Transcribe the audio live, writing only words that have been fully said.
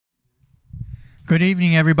Good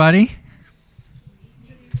evening, everybody.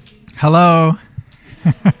 Hello.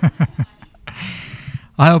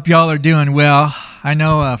 I hope y'all are doing well. I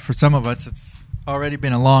know for some of us it's already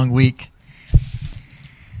been a long week.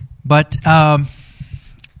 But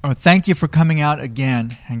thank you for coming out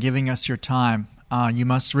again and giving us your time. You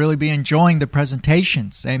must really be enjoying the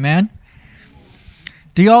presentations. Amen?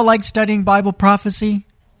 Do y'all like studying Bible prophecy?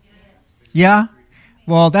 Yes. Yeah?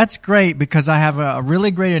 Well, that's great because I have a really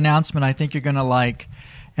great announcement I think you're going to like.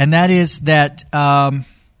 And that is that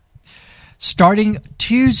starting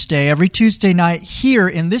Tuesday, every Tuesday night here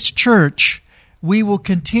in this church, we will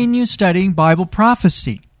continue studying Bible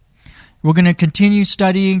prophecy. We're going to continue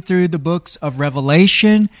studying through the books of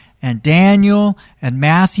Revelation and Daniel and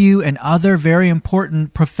Matthew and other very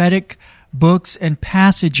important prophetic books and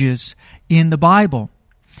passages in the Bible.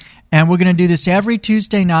 And we're going to do this every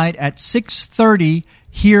Tuesday night at 6:30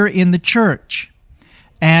 here in the church.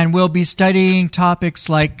 And we'll be studying topics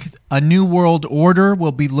like a new world order.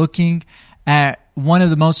 We'll be looking at one of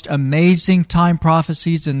the most amazing time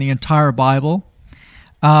prophecies in the entire Bible.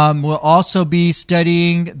 We'll also be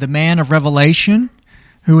studying the man of Revelation,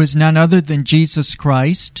 who is none other than Jesus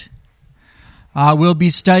Christ. We'll be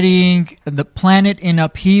studying the planet in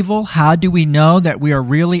upheaval. How do we know that we are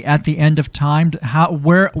really at the end of time?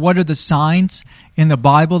 What are the signs in the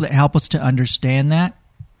Bible that help us to understand that?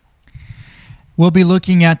 We'll be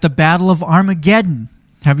looking at the Battle of Armageddon.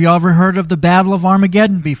 Have you ever heard of the Battle of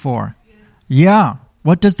Armageddon before? Yeah.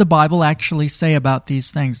 What does the Bible actually say about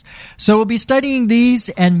these things? So we'll be studying these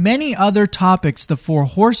and many other topics, the four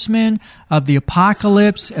horsemen of the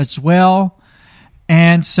apocalypse as well.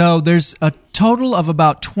 And so there's a total of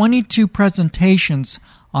about 22 presentations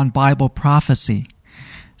on Bible prophecy.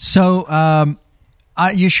 So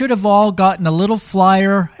you should have all gotten a little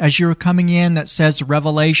flyer as you were coming in that says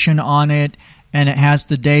Revelation on it, and it has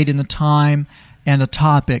the date and the time and the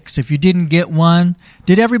topics. If you didn't get one,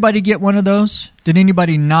 did everybody get one of those? Did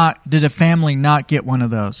a family not get one of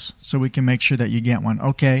those? So we can make sure that you get one.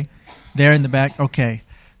 Okay. There in the back. Okay.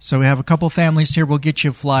 So we have a couple families here. We'll get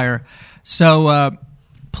you a flyer. So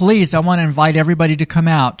please, I want to invite everybody to come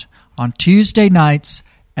out on Tuesday nights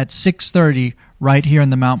at 6:30 right here in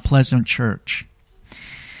the Mount Pleasant Church.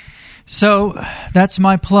 So that's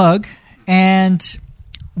my plug. And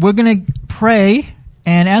we're going to pray.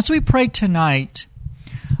 And as we pray tonight,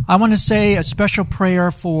 I want to say a special prayer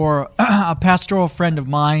for a pastoral friend of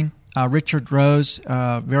mine, Richard Rose,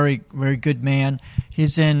 very, very good man.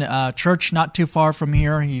 He's in a church not too far from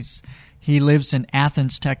here. He lives in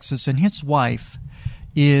Athens, Texas, and his wife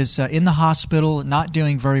is in the hospital, not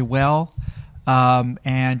doing very well.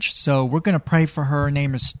 And so we're going to pray for her. Her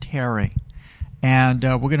name is Terry. And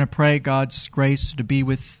we're going to pray God's grace to be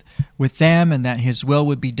with them and that His will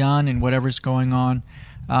would be done in whatever's going on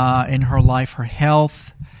in her life, her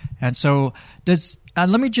health. And so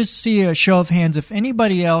let me just see a show of hands if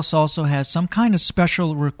anybody else also has some kind of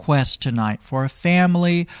special request tonight for a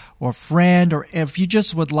family or friend, or if you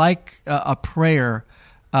just would like a prayer,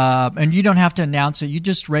 and you don't have to announce it. You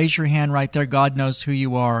just raise your hand right there. God knows who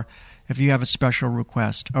you are if you have a special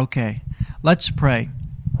request. Okay, let's pray.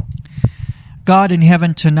 God in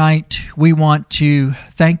heaven, tonight we want to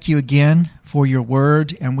thank you again for your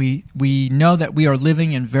word, and we know that we are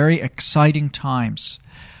living in very exciting times,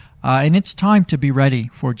 and it's time to be ready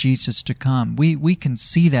for Jesus to come. We can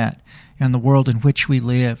see that in the world in which we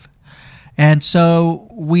live, and so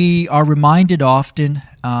we are reminded often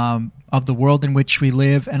of the world in which we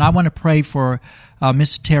live, and I want to pray for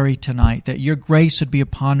Miss Terry tonight, that your grace would be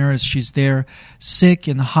upon her as she's there sick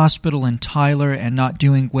in the hospital in Tyler and not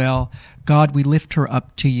doing well. God, we lift her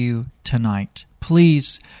up to you tonight.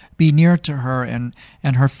 Please be near to her and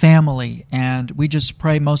her family, and we just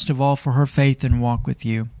pray most of all for her faith and walk with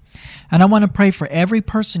you. And I want to pray for every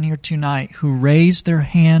person here tonight who raised their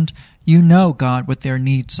hand. You know, God, what their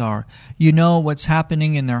needs are. You know what's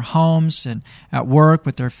happening in their homes and at work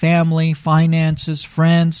with their family, finances,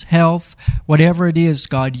 friends, health, whatever it is,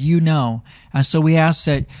 God, you know. And so we ask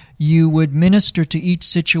that you would minister to each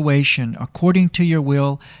situation according to your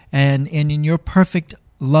will and in your perfect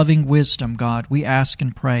loving wisdom, God. We ask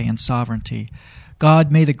and pray in sovereignty.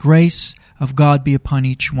 God, may the grace of God be upon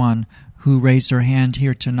each one who raised their hand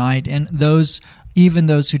here tonight, and even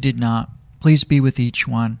those who did not. Please be with each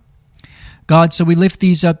one. God, so we lift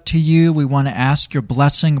these up to you. We want to ask your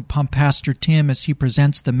blessing upon Pastor Tim as he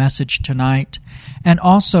presents the message tonight. And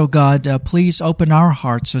also, God, please open our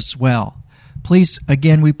hearts as well. Please,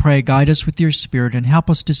 again, we pray, guide us with your Spirit and help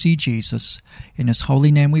us to see Jesus. In His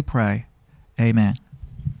holy name we pray. Amen.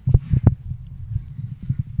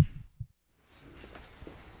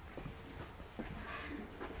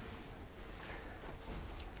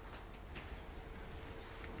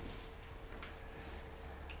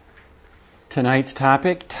 Tonight's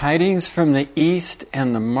topic, Tidings from the East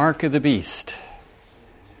and the Mark of the Beast.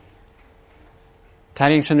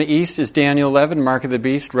 Tidings from the East is Daniel 11, Mark of the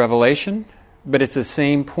Beast, Revelation, but it's the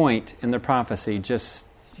same point in the prophecy, just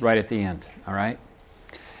right at the end, all right?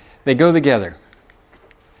 They go together.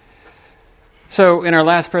 So in our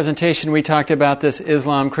last presentation, we talked about this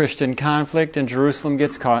Islam-Christian conflict, and Jerusalem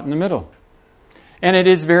gets caught in the middle. And it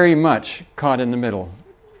is very much caught in the middle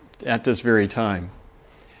at this very time.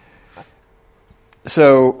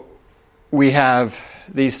 So we have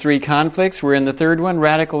these three conflicts. We're in the third one.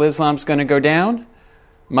 Radical Islam's going to go down.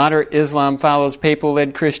 Moderate Islam follows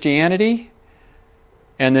papal-led Christianity.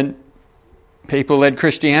 And then papal-led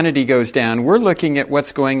Christianity goes down. We're looking at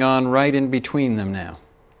what's going on right in between them now,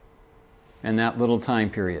 in that little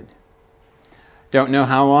time period. Don't know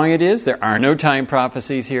how long it is. There are no time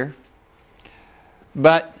prophecies here.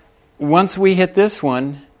 But once we hit this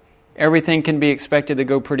one, everything can be expected to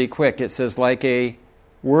go pretty quick. It says like a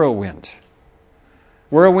whirlwind.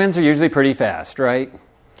 Whirlwinds are usually pretty fast, right?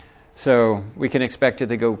 So we can expect it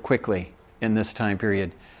to go quickly in this time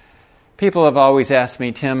period. People have always asked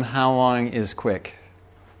me, Tim, how long is quick?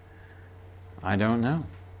 I don't know.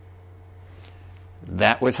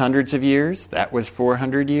 That was hundreds of years. That was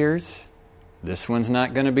 400 years. This one's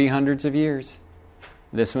not going to be hundreds of years.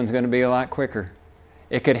 This one's going to be a lot quicker.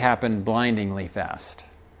 It could happen blindingly fast.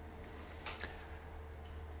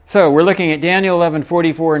 So we're looking at Daniel 11,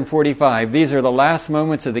 44 and 45. These are the last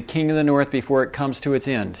moments of the king of the north before it comes to its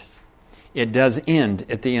end. It does end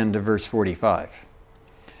at the end of verse 45.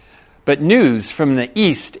 But news from the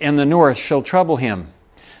east and the north shall trouble him.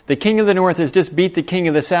 The king of the north has just beat the king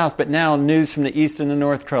of the south, but now news from the east and the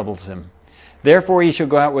north troubles him. Therefore he shall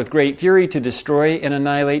go out with great fury to destroy and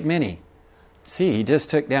annihilate many. See, he just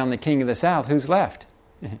took down the king of the south. Who's left?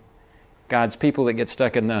 God's people that get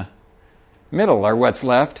stuck in the middle are what's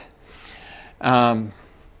left.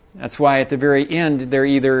 That's why at the very end they're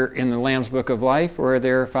either in the Lamb's Book of Life or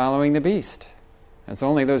they're following the beast. That's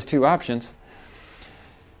only those two options.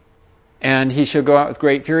 And he shall go out with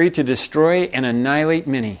great fury to destroy and annihilate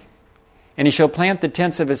many. And he shall plant the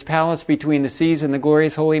tents of his palace between the seas and the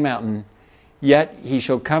glorious holy mountain. Yet he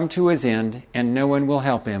shall come to his end, and no one will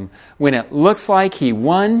help him. When it looks like he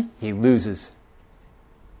won, he loses.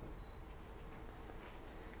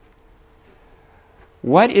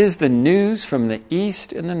 What is the news from the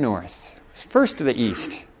east and the north? First to the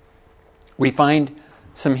east, we find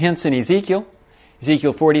some hints in Ezekiel.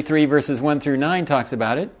 Ezekiel 43 verses 1 through 9 talks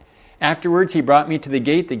about it. Afterwards he brought me to the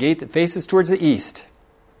gate that faces towards the east.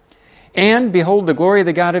 And behold, the glory of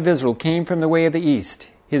the God of Israel came from the way of the east.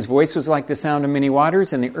 His voice was like the sound of many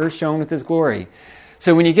waters, and the earth shone with his glory.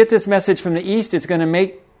 So when you get this message from the east, it's going to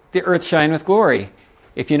make the earth shine with glory.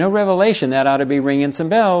 If you know Revelation, that ought to be ringing some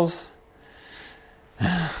bells.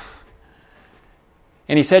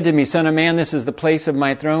 And he said to me, Son of man, this is the place of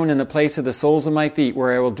my throne and the place of the soles of my feet,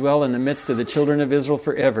 where I will dwell in the midst of the children of Israel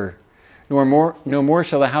forever. No more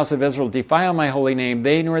shall the house of Israel defile my holy name,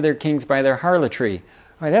 they nor their kings by their harlotry.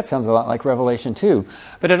 All right, that sounds a lot like Revelation 2.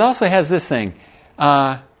 But it also has this thing.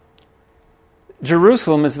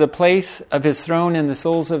 Jerusalem is the place of his throne and the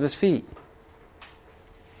soles of his feet.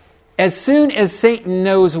 As soon as Satan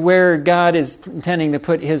knows where God is intending to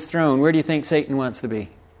put his throne, where do you think Satan wants to be?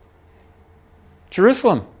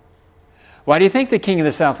 Jerusalem. Why do you think the king of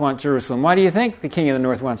the south wants Jerusalem? Why do you think the king of the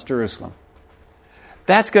north wants Jerusalem?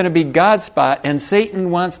 That's going to be God's spot, and Satan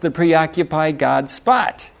wants to preoccupy God's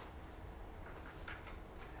spot.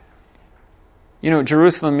 You know,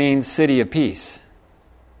 Jerusalem means city of peace.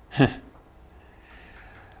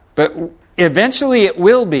 But eventually it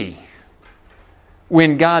will be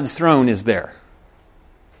when God's throne is there.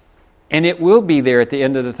 And it will be there at the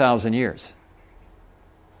end of the 1,000 years.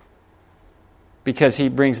 Because he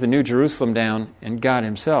brings the new Jerusalem down and God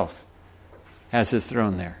himself has his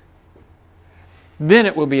throne there. Then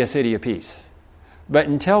it will be a city of peace. But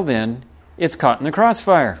until then, it's caught in the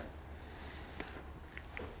crossfire.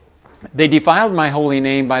 They defiled my holy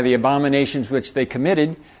name by the abominations which they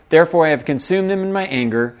committed. Therefore I have consumed them in my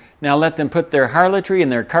anger. Now let them put their harlotry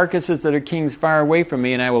and their carcasses that are kings far away from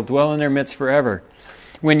me, and I will dwell in their midst forever.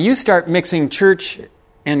 When you start mixing church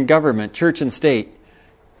and government, church and state,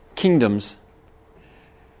 kingdoms,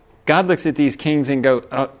 God looks at these kings and goes,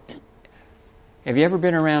 have you ever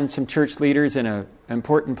been around some church leaders and an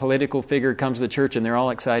important political figure comes to church and they're all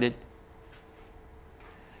excited?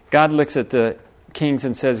 God looks at the kings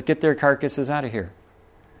and says, get their carcasses out of here.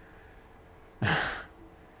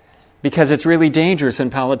 Because it's really dangerous when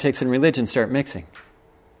politics and religion start mixing.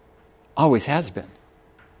 Always has been.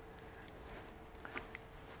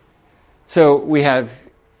 So we have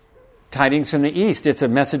tidings from the east. It's a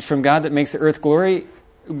message from God that makes the earth glow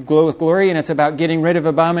with glory, and it's about getting rid of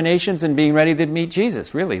abominations and being ready to meet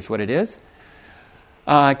Jesus, really is what it is.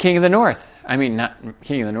 King of the north. I mean, not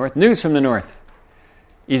king of the north. News from the north.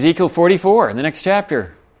 Ezekiel 44, the next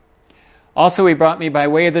chapter. Also he brought me by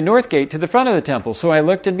way of the north gate to the front of the temple. So I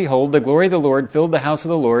looked, and behold, the glory of the Lord filled the house of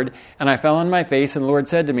the Lord. And I fell on my face, and the Lord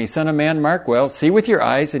said to me, Son of man, mark well, see with your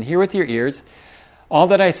eyes, and hear with your ears, all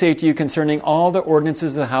that I say to you concerning all the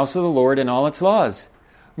ordinances of the house of the Lord and all its laws.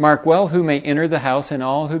 Mark well who may enter the house and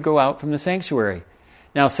all who go out from the sanctuary.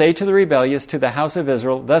 Now say to the rebellious, to the house of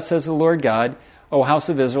Israel, Thus says the Lord God, O house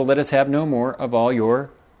of Israel, let us have no more of all your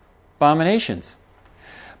abominations.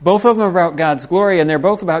 Both of them are about God's glory, and they're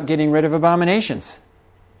both about getting rid of abominations.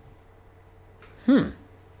 In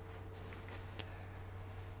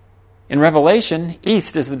Revelation,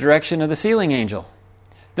 east is the direction of the sealing angel.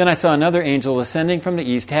 Then I saw another angel ascending from the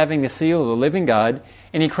east, having the seal of the living God,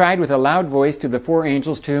 and he cried with a loud voice to the 4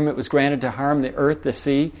 angels to whom it was granted to harm the earth, the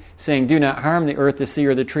sea, saying, Do not harm the earth, the sea,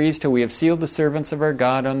 or the trees, till we have sealed the servants of our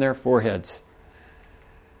God on their foreheads.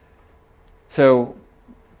 So,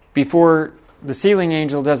 before the sealing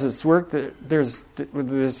angel does its work, there's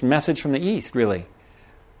this message from the east, really.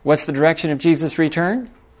 What's the direction of Jesus'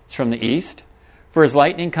 return? It's from the east. For as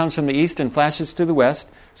lightning comes from the east and flashes to the west,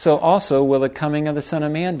 so also will the coming of the Son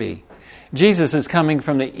of Man be. Jesus is coming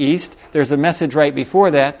from the east. There's a message right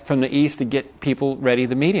before that from the east to get people ready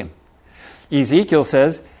to meet him. Ezekiel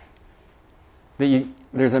says that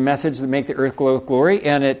there's a message that make the earth glow with glory,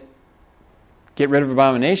 and it get rid of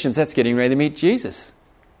abominations. That's getting ready to meet Jesus.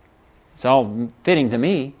 It's all fitting to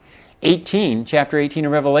me. Chapter 18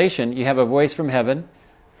 of Revelation, you have a voice from heaven,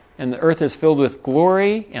 and the earth is filled with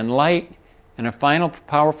glory and light and a final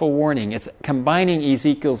powerful warning. It's combining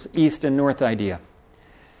Ezekiel's east and north idea.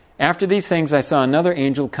 After these things I saw another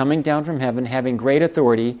angel coming down from heaven, having great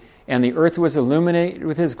authority, and the earth was illuminated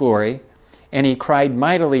with his glory, and he cried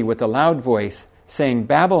mightily with a loud voice, saying,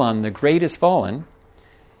 Babylon the great is fallen,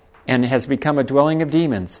 and has become a dwelling of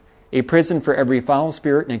demons, a prison for every foul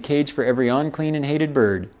spirit, and a cage for every unclean and hated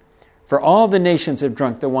bird. For all the nations have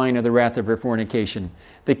drunk the wine of the wrath of her fornication.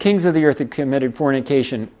 The kings of the earth have committed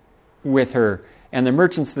fornication with her, and the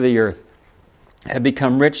merchants of the earth have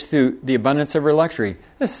become rich through the abundance of her luxury.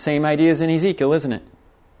 That's the same idea as in Ezekiel, isn't it?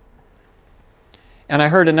 And I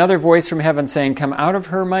heard another voice from heaven saying, Come out of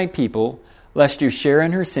her, my people, lest you share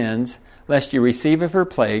in her sins, lest you receive of her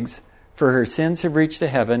plagues, for her sins have reached to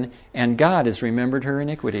heaven, and God has remembered her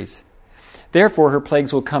iniquities. Therefore her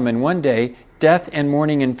plagues will come in one day, death and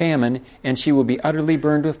mourning and famine, and she will be utterly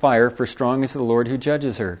burned with fire, for strong is the Lord who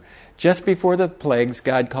judges her. Just before the plagues,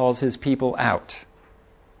 God calls his people out.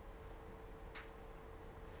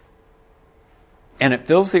 And it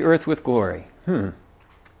fills the earth with glory.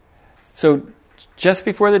 So just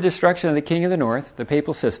before the destruction of the king of the north, the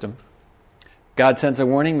papal system, God sends a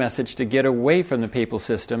warning message to get away from the papal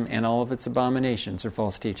system and all of its abominations or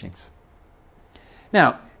false teachings.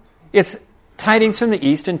 Now, it's tidings from the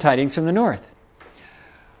east and tidings from the north.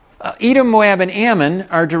 Edom, Moab, and Ammon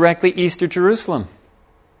are directly east of Jerusalem.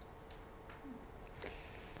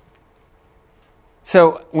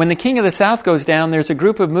 So when the king of the south goes down, there's a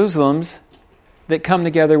group of Muslims that come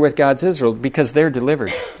together with God's Israel because they're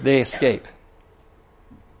delivered. They escape.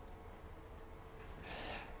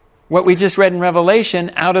 What we just read in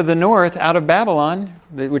Revelation, out of the north, out of Babylon,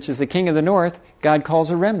 which is the king of the north, God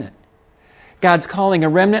calls a remnant. God's calling a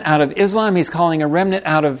remnant out of Islam. He's calling a remnant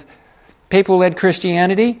out of papal-led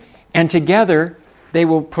Christianity. And together, they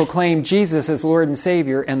will proclaim Jesus as Lord and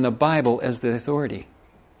Savior and the Bible as the authority.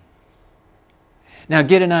 Now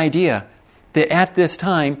get an idea that at this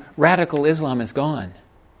time, radical Islam is gone.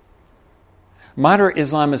 Moderate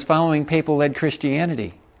Islam is following papal-led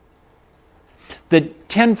Christianity. The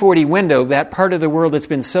 1040 window, that part of the world that's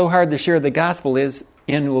been so hard to share the gospel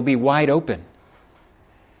will be wide open.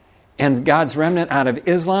 And God's remnant out of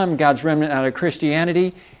Islam, God's remnant out of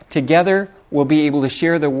Christianity, together will be able to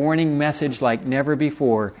share the warning message like never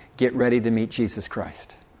before. Get ready to meet Jesus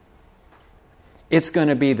Christ. It's going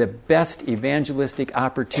to be the best evangelistic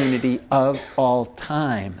opportunity of all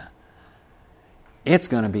time. It's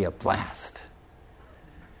going to be a blast.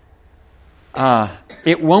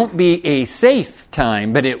 It won't be a safe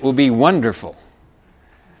time, but it will be wonderful.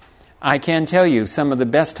 I can tell you, some of the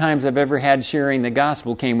best times I've ever had sharing the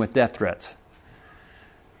gospel came with death threats.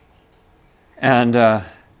 And,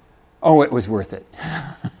 it was worth it.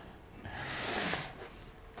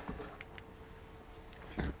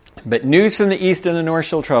 But news from the east and the north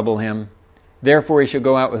shall trouble him. Therefore he shall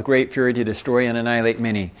go out with great fury to destroy and annihilate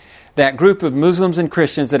many. That group of Muslims and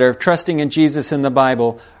Christians that are trusting in Jesus in the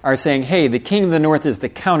Bible are saying, hey, the king of the north is the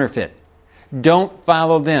counterfeit. Don't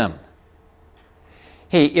follow them.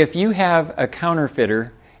 Hey, if you have a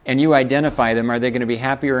counterfeiter and you identify them, are they going to be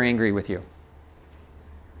happy or angry with you?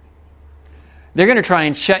 They're going to try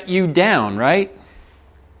and shut you down, right?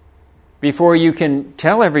 Before you can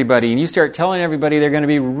tell everybody, and you start telling everybody, they're going to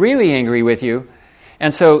be really angry with you.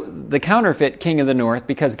 And so the counterfeit king of the north,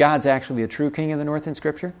 because God's actually a true king of the north in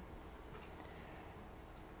Scripture,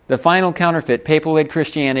 the final counterfeit, papal-led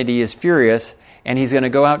Christianity, is furious, and he's going to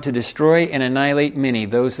go out to destroy and annihilate many,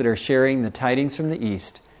 those that are sharing the tidings from the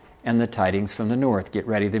east and the tidings from the north. Get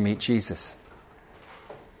ready to meet Jesus.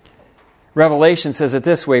 Revelation says it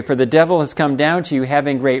this way, for the devil has come down to you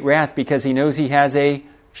having great wrath because he knows he has a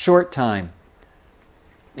short time.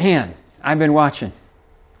 Man, I've been watching.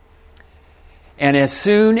 And as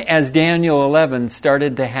soon as Daniel 11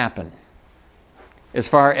 started to happen, as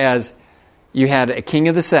far as you had a king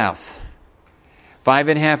of the south,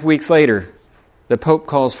 5.5 weeks later, the Pope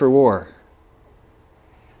calls for war.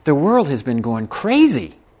 The world has been going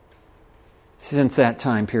crazy since that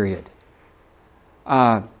time period.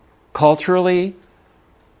 Culturally,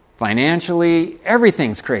 financially,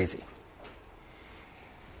 everything's crazy.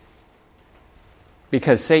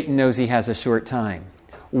 Because Satan knows he has a short time.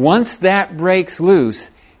 Once that breaks loose,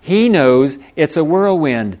 he knows it's a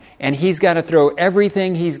whirlwind, and he's got to throw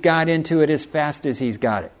everything he's got into it as fast as he's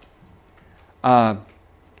got it.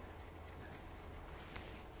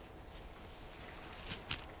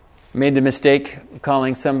 Made the mistake of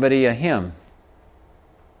calling somebody a him.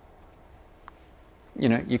 You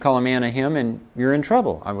know, you call a man a him and you're in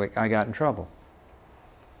trouble. I got in trouble.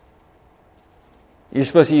 You're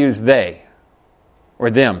supposed to use they or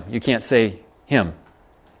them. You can't say him.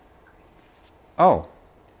 Oh,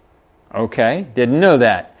 okay. Didn't know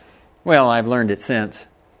that. Well, I've learned it since,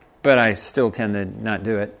 but I still tend to not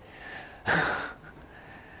do it.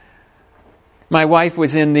 My wife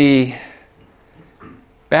was in the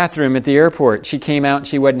bathroom at the airport. She came out and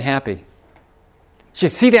she wasn't happy. She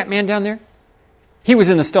said, see that man down there? He was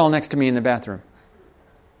in the stall next to me in the bathroom.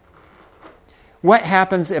 What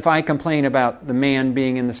happens if I complain about the man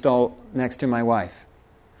being in the stall next to my wife?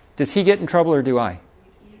 Does he get in trouble or do I?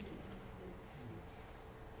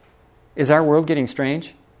 Is our world getting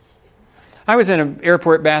strange? I was in an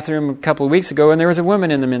airport bathroom a couple of weeks ago and there was a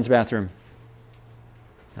woman in the men's bathroom.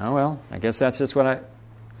 Oh well, I guess that's just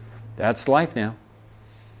that's life now.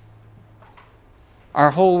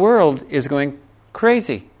 Our whole world is going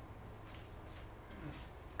crazy.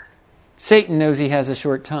 Satan knows he has a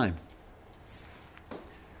short time.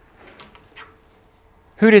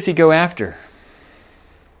 Who does he go after?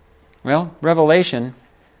 Well, Revelation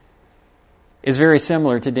is very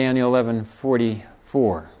similar to Daniel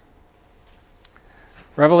 11:44.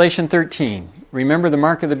 Revelation 13. Remember the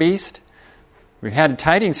mark of the beast? We've had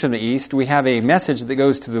tidings from the east. We have a message that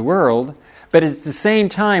goes to the world. But at the same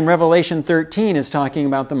time, Revelation 13 is talking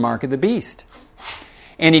about the mark of the beast.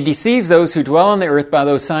 And he deceives those who dwell on the earth by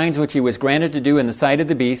those signs which he was granted to do in the sight of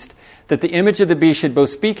the beast, that the image of the beast should both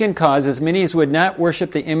speak and cause as many as would not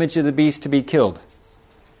worship the image of the beast to be killed.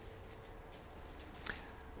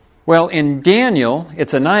 Well, in Daniel,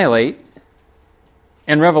 it's annihilate.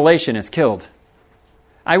 In Revelation, it's killed.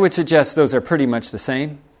 I would suggest those are pretty much the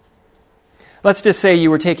same. Let's just say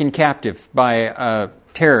you were taken captive by a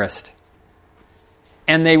terrorist,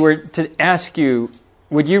 and they were to ask you,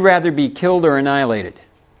 would you rather be killed or annihilated?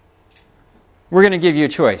 We're going to give you a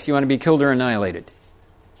choice. You want to be killed or annihilated?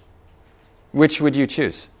 Which would you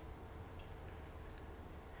choose?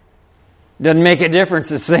 Doesn't make a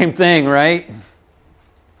difference. It's the same thing, right?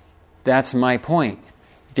 That's my point.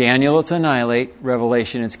 Daniel, it's annihilate.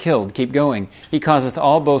 Revelation, it's killed. Keep going. He causeth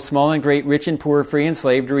all, both small and great, rich and poor, free and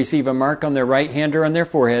slave, to receive a mark on their right hand or on their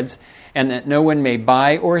foreheads, and that no one may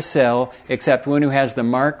buy or sell except one who has the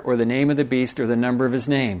mark or the name of the beast or the number of his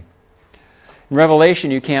name. In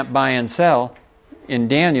Revelation, you can't buy and sell. In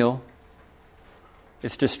Daniel,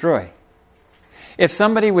 it's destroy. If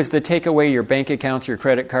somebody was to take away your bank accounts, your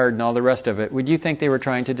credit card, and all the rest of it, would you think they were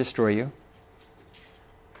trying to destroy you?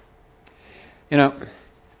 You know,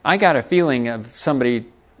 I got a feeling of somebody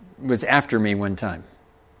was after me one time.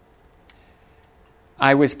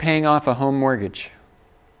 I was paying off a home mortgage.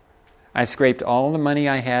 I scraped all the money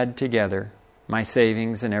I had together, my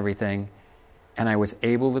savings and everything, and I was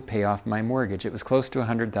able to pay off my mortgage. It was close to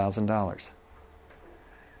 $100,000.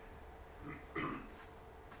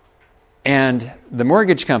 And the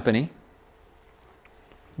mortgage company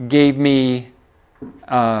gave me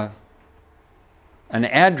an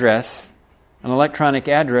address, an electronic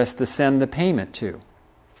address to send the payment to.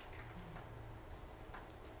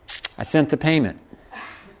 I sent the payment,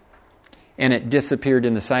 and it disappeared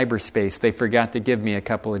in the cyberspace. They forgot to give me a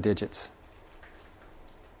couple of digits.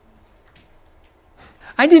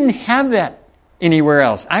 I didn't have that anywhere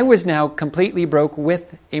else. I was now completely broke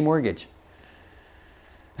with a mortgage.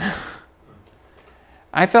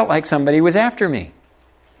 I felt like somebody was after me.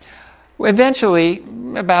 Eventually,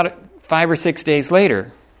 about 5 or 6 days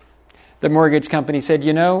later, the mortgage company said,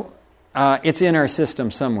 it's in our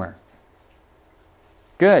system somewhere.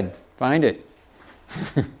 Good, find it.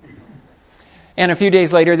 And a few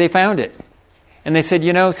days later, they found it. And they said,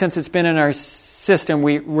 since it's been in our system,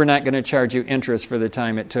 we're not going to charge you interest for the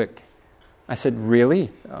time it took. I said, really?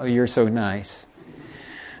 Oh, you're so nice.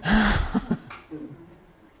 I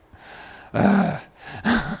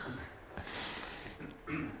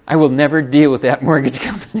will never deal with that mortgage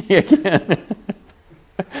company again.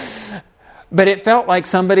 But it felt like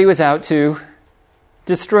somebody was out to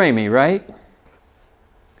destroy me, right?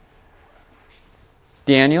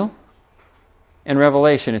 Daniel and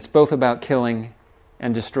Revelation, it's both about killing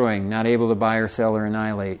and destroying, not able to buy or sell or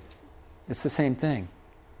annihilate. It's the same thing.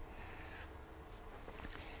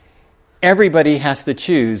 Everybody has to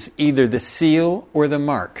choose either the seal or the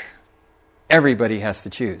mark. Everybody has to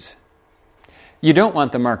choose. You don't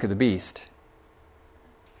want the mark of the beast.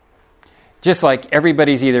 Just like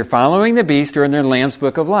everybody's either following the beast or in their Lamb's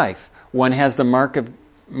Book of Life. One has the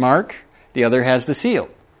mark, the other has the seal.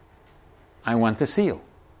 I want the seal.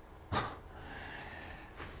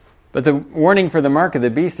 But the warning for the mark of the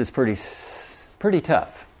beast is pretty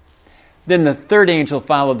tough. Then the third angel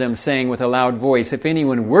followed them, saying with a loud voice, if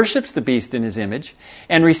anyone worships the beast in his image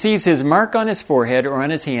and receives his mark on his forehead or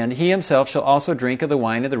on his hand, he himself shall also drink of the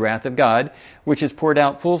wine of the wrath of God, which is poured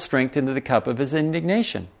out full strength into the cup of his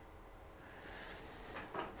indignation.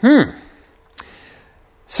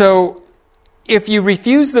 So, if you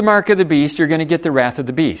refuse the mark of the beast, you're going to get the wrath of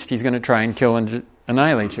the beast. He's going to try and kill and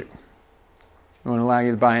annihilate you. He won't allow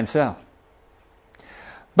you to buy and sell.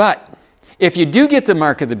 But, if you do get the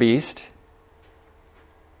mark of the beast,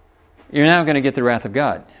 you're now going to get the wrath of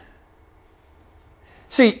God.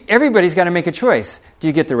 See, everybody's got to make a choice. Do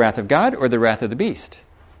you get the wrath of God or the wrath of the beast?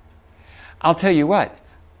 I'll tell you what,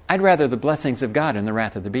 I'd rather the blessings of God and the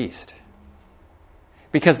wrath of the beast.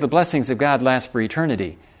 Because the blessings of God last for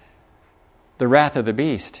eternity. The wrath of the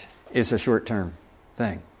beast is a short-term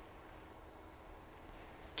thing.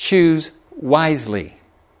 Choose wisely.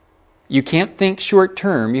 You can't think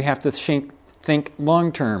short-term. You have to think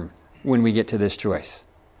long-term when we get to this choice.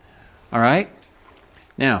 All right?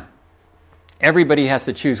 Now, everybody has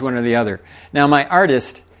to choose one or the other. Now, my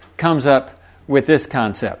artist comes up with this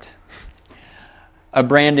concept. A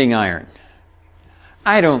branding iron.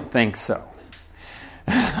 I don't think so.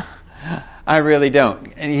 I really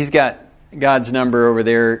don't. And he's got God's number over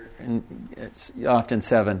there, and it's often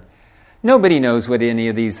 7. Nobody knows what any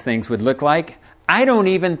of these things would look like. I don't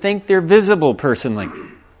even think they're visible personally.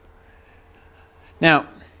 Now,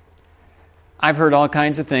 I've heard all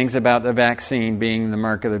kinds of things about the vaccine being the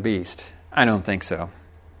mark of the beast. I don't think so.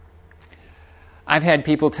 I've had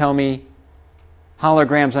people tell me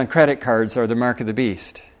holograms on credit cards are the mark of the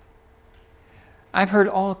beast. I've heard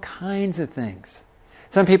all kinds of things.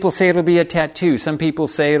 Some people say it'll be a tattoo. Some people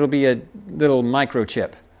say it'll be a little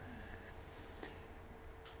microchip.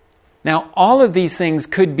 Now, all of these things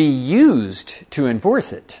could be used to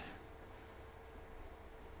enforce it.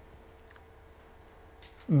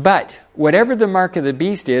 But whatever the mark of the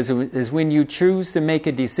beast is when you choose to make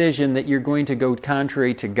a decision that you're going to go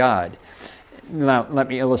contrary to God. Now, let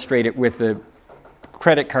me illustrate it with the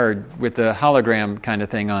credit card with the hologram kind of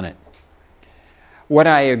thing on it. What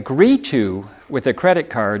I agree to with a credit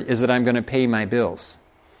card is that I'm going to pay my bills.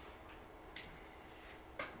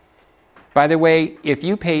 By the way, if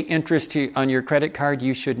you pay interest on your credit card,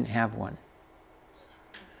 you shouldn't have one.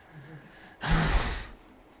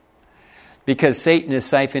 Because Satan is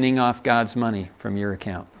siphoning off God's money from your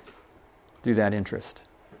account through that interest.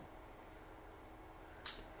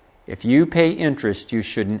 If you pay interest, you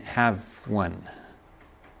shouldn't have one.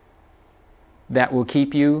 That will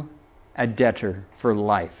keep you a debtor for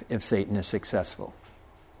life if Satan is successful.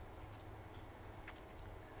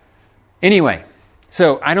 Anyway,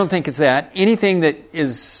 so I don't think it's that. Anything that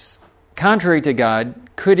is contrary to God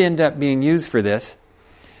could end up being used for this.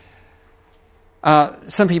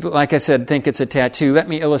 Some people, like I said, think it's a tattoo. Let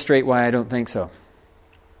me illustrate why I don't think so.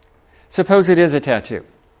 Suppose it is a tattoo.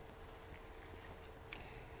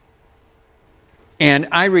 And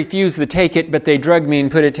I refuse to take it, but they drug me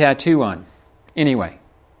and put a tattoo on. Anyway,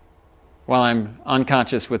 while I'm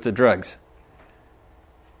unconscious with the drugs.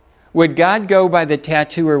 Would God go by the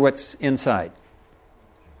tattoo or what's inside?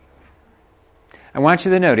 I want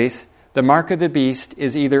you to notice the mark of the beast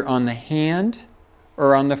is either on the hand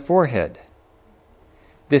or on the forehead.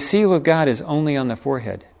 The seal of God is only on the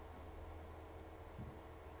forehead.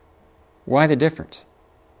 Why the difference?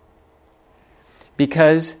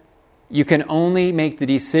 Because you can only make the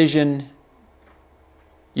decision,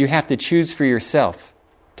 you have to choose for yourself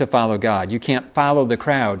to follow God. You can't follow the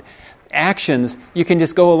crowd. Actions, you can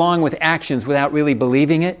just go along with actions without really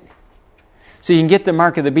believing it. So you can get the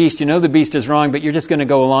mark of the beast. You know the beast is wrong, but you're just going to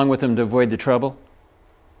go along with him to avoid the trouble.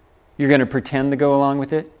 You're going to pretend to go along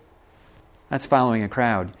with it. That's following a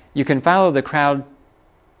crowd. You can follow the crowd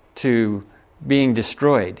to being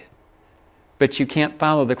destroyed, but you can't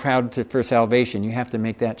follow the crowd for salvation. You have to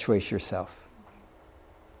make that choice yourself.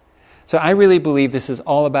 So I really believe this is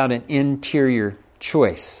all about an interior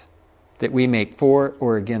choice that we make for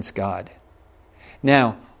or against God.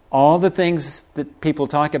 Now, all the things that people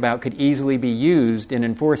talk about could easily be used in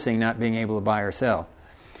enforcing not being able to buy or sell.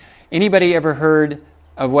 Anybody ever heard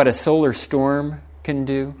of what a solar storm can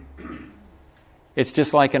do? It's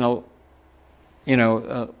just like an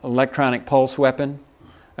electronic pulse weapon.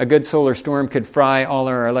 A good solar storm could fry all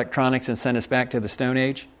our electronics and send us back to the Stone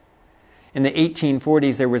Age. In the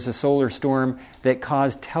 1840s, there was a solar storm that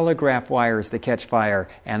caused telegraph wires to catch fire,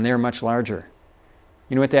 and they're much larger.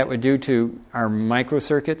 You know what that would do to our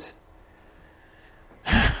microcircuits?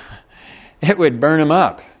 It would burn them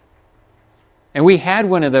up. And we had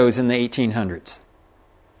one of those in the 1800s.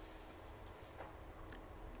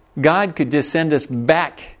 God could just send us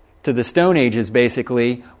back to the Stone Ages,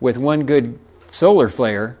 basically, with one good solar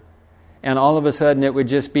flare, and all of a sudden it would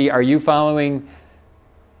just be, are you following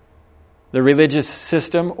the religious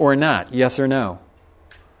system or not? Yes or no?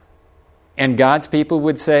 And God's people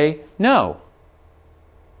would say, no.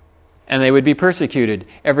 And they would be persecuted.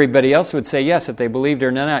 Everybody else would say yes if they believed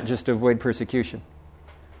or not, just to avoid persecution.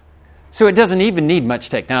 So it doesn't even need much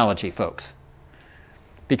technology, folks.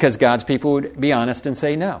 Because God's people would be honest and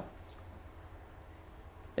say no.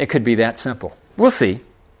 It could be that simple. We'll see.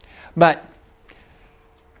 But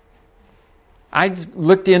I've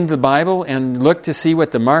looked into the Bible and looked to see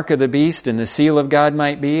what the mark of the beast and the seal of God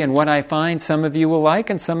might be, and what I find some of you will like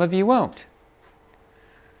and some of you won't.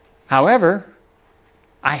 However,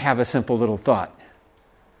 I have a simple little thought.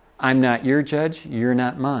 I'm not your judge, you're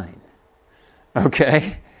not mine.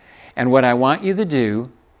 Okay? And what I want you to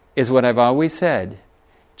do is what I've always said.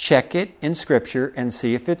 Check it in Scripture and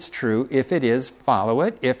see if it's true. If it is, follow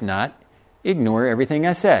it. If not, ignore everything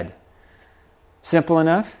I said. Simple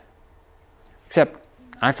enough? Except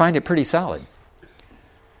I find it pretty solid.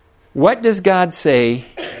 What does God say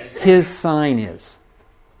His sign is?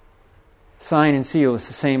 Sign and seal is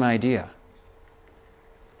the same idea.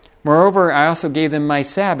 Moreover, I also gave them my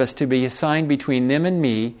Sabbaths to be a sign between them and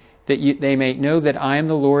me, that they may know that I am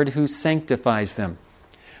the Lord who sanctifies them.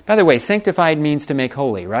 By the way, sanctified means to make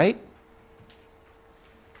holy, right?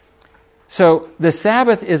 So the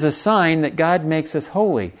Sabbath is a sign that God makes us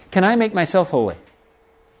holy. Can I make myself holy?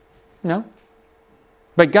 No.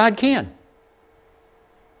 But God can.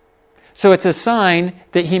 So it's a sign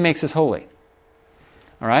that He makes us holy.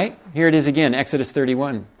 All right? Here it is again, Exodus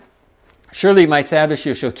 31. Surely my Sabbath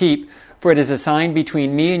you shall keep, for it is a sign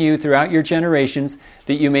between me and you throughout your generations,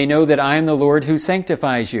 that you may know that I am the Lord who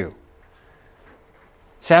sanctifies you.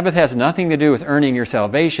 Sabbath has nothing to do with earning your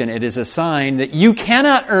salvation. It is a sign that you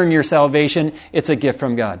cannot earn your salvation. It's a gift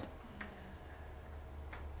from God.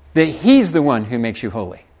 That He's the one who makes you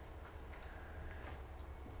holy.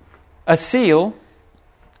 A seal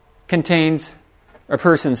contains a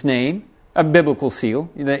person's name, a biblical seal.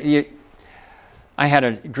 I had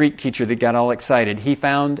a Greek teacher that got all excited. He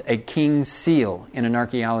found a king's seal in an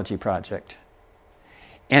archaeology project.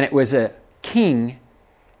 And it was a king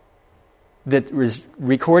that was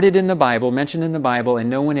recorded in the Bible, mentioned in the Bible, and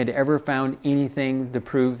no one had ever found anything to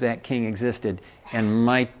prove that king existed. And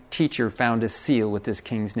my teacher found a seal with this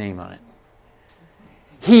king's name on it.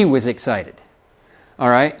 He was excited. All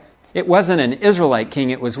right? It wasn't an Israelite king,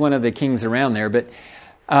 it was one of the kings around there, but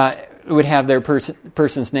it would have their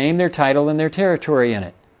person's name, their title, and their territory in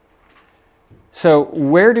it. So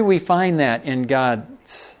where do we find that in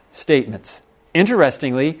God's statements?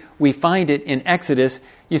 Interestingly, we find it in Exodus.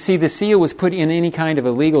 You see, the seal was put in any kind of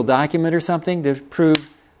a legal document or something to prove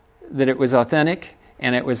that it was authentic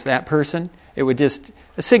and it was that person. It would just,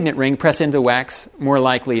 a signet ring, press into wax, more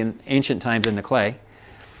likely in ancient times in the clay.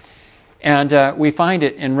 And we find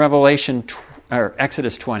it in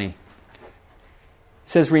Exodus 20. It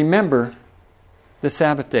says, remember the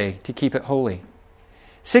Sabbath day to keep it holy.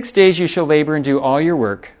 6 days you shall labor and do all your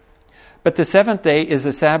work. But the seventh day is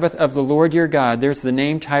the Sabbath of the Lord your God. There's the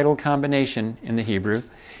name-title combination in the Hebrew.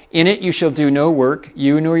 In it you shall do no work,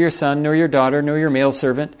 you nor your son, nor your daughter, nor your male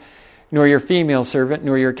servant, nor your female servant,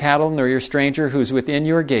 nor your cattle, nor your stranger who's within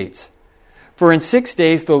your gates. For in 6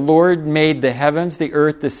 days the Lord made the heavens, the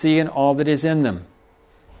earth, the sea, and all that is in them.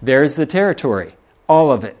 There's the territory,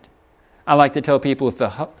 all of it. I like to tell people if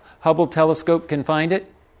the Hubble telescope can find it,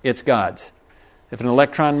 it's God's. If an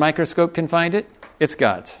electron microscope can find it, it's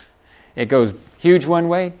God's. It goes huge one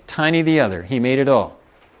way, tiny the other. He made it all.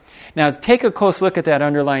 Now take a close look at that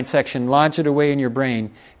underlined section, lodge it away in your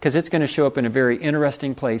brain, because it's going to show up in a very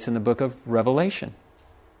interesting place in the book of Revelation.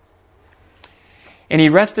 And he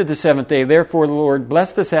rested the seventh day. Therefore the Lord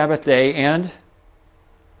blessed the Sabbath day and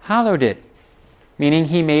hallowed it, meaning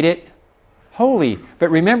he made it holy. But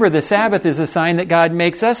remember, the Sabbath is a sign that God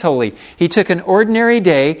makes us holy. He took an ordinary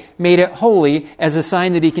day, made it holy as a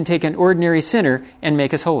sign that he can take an ordinary sinner and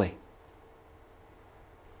make us holy.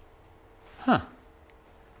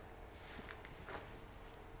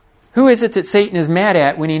 Who is it that Satan is mad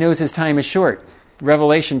at when he knows his time is short?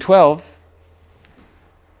 Revelation 12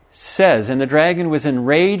 says, and the dragon was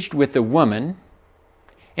enraged with the woman,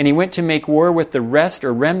 and he went to make war with the rest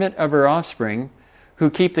or remnant of her offspring, who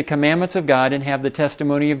keep the commandments of God and have the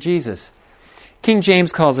testimony of Jesus. King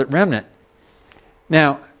James calls it remnant.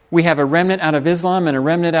 Now, we have a remnant out of Islam and a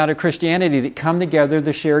remnant out of Christianity that come together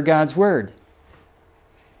to share God's word.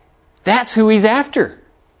 That's who he's after.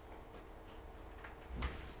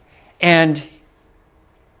 And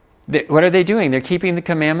what are they doing? They're keeping the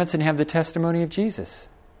commandments and have the testimony of Jesus.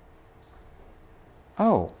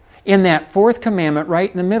 Oh, in that fourth commandment, right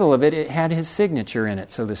in the middle of it, it had his signature in it,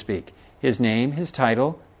 so to speak. His name, his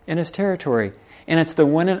title, and his territory. And it's the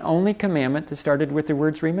one and only commandment that started with the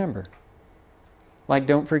words remember. Like,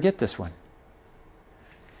 don't forget this one.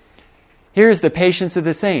 Here's the patience of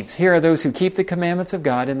the saints. Here are those who keep the commandments of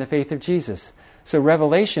God in the faith of Jesus. So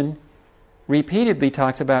Revelation repeatedly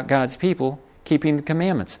talks about God's people keeping the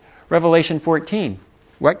commandments. Revelation 14.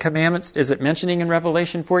 What commandments is it mentioning in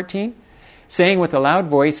Revelation 14? Saying with a loud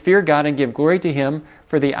voice, fear God and give glory to him,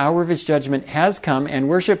 for the hour of his judgment has come, and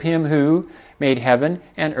worship him who made heaven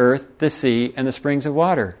and earth, the sea, and the springs of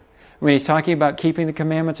water. When he's talking about keeping the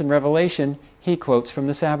commandments in Revelation, he quotes from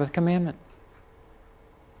the Sabbath commandment.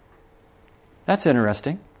 That's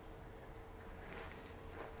interesting.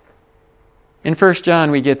 In 1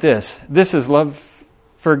 John, we get this. This is love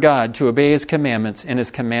for God, to obey his commandments, and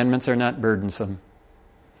his commandments are not burdensome.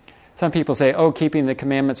 Some people say, keeping the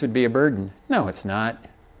commandments would be a burden. No, it's not.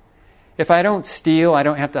 If I don't steal, I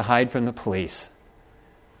don't have to hide from the police.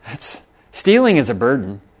 Stealing is a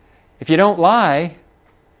burden. If you don't lie,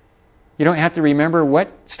 you don't have to remember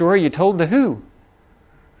what story you told to who.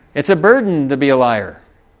 It's a burden to be a liar.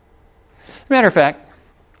 As a matter of fact,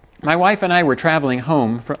 my wife and I were traveling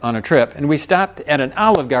home on a trip, and we stopped at an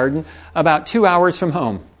Olive Garden about 2 hours from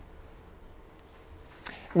home.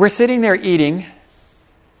 We're sitting there eating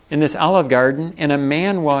in this Olive Garden, and a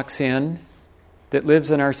man walks in that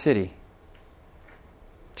lives in our city,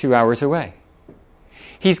 2 hours away.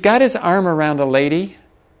 He's got his arm around a lady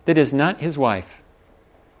that is not his wife.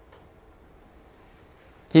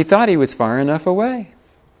 He thought he was far enough away.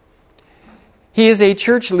 He is a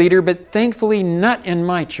church leader, but thankfully not in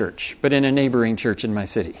my church, but in a neighboring church in my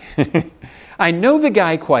city. I know the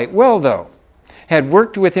guy quite well, though. Had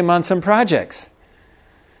worked with him on some projects.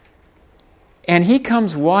 And he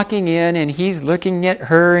comes walking in, and he's looking at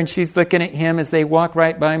her, and she's looking at him as they walk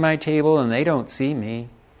right by my table, and they don't see me.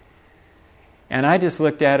 And I just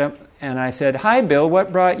looked at him, and I said, "Hi, Bill,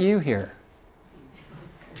 what brought you here?"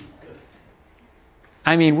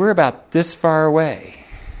 I mean, we're about this far away.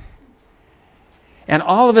 And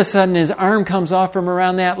all of a sudden, his arm comes off from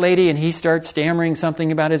around that lady, and he starts stammering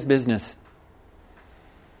something about his business.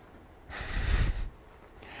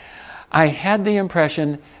 I had the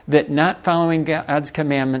impression that not following God's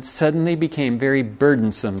commandments suddenly became very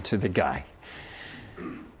burdensome to the guy.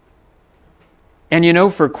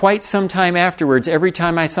 And for quite some time afterwards, every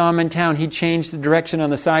time I saw him in town, he'd change the direction on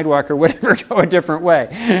the sidewalk or whatever, go a different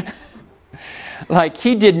way. Like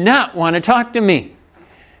he did not want to talk to me.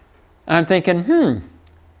 I'm thinking,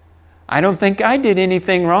 I don't think I did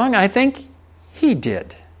anything wrong. I think he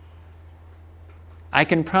did. I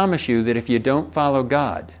can promise you that if you don't follow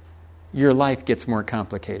God, your life gets more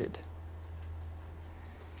complicated.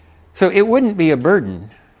 So it wouldn't be a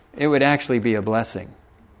burden. It would actually be a blessing.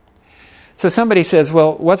 So somebody says,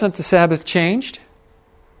 well, wasn't the Sabbath changed?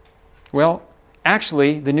 Well,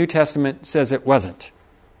 actually, the New Testament says it wasn't.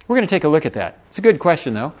 We're going to take a look at that. It's a good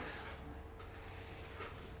question, though.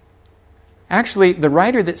 Actually, the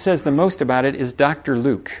writer that says the most about it is Dr.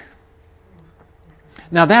 Luke.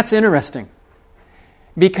 Now, that's interesting.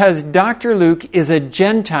 Because Dr. Luke is a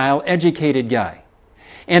Gentile educated guy.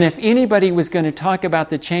 And if anybody was going to talk about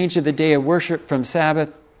the change of the day of worship from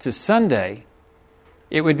Sabbath to Sunday,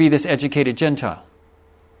 it would be this educated Gentile.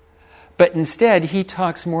 But instead, he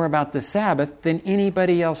talks more about the Sabbath than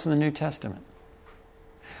anybody else in the New Testament.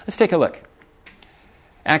 Let's take a look.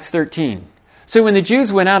 Acts 13. So when the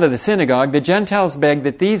Jews went out of the synagogue, the Gentiles begged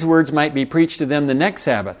that these words might be preached to them the next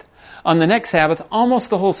Sabbath. On the next Sabbath, almost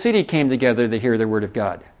the whole city came together to hear the word of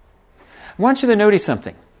God. I want you to notice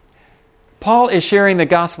something. Paul is sharing the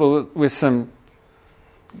gospel with some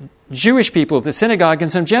Jewish people at the synagogue,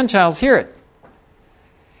 and some Gentiles hear it.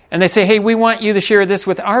 And they say, hey, we want you to share this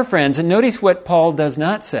with our friends. And notice what Paul does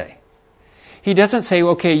not say. He doesn't say,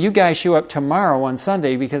 okay, you guys show up tomorrow on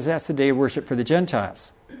Sunday because that's the day of worship for the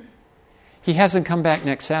Gentiles. He hasn't come back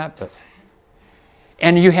next Sabbath.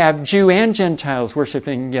 And you have Jew and Gentiles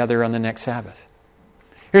worshiping together on the next Sabbath.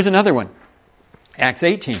 Here's another one. Acts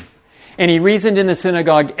 18. And he reasoned in the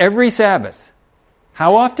synagogue every Sabbath.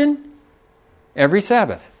 How often? Every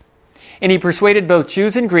Sabbath. And he persuaded both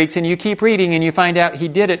Jews and Greeks, and you keep reading and you find out he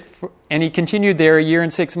did it, and he continued there 1 year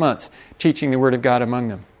and 6 months, teaching the word of God among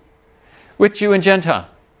them. With Jew and Gentile.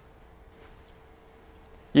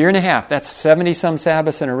 1.5 years, that's 70-some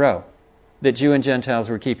Sabbaths in a row that Jew and Gentiles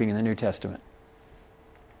were keeping in the New Testament.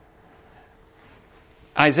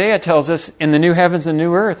 Isaiah tells us in the new heavens and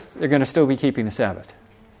new earth, they're going to still be keeping the Sabbath.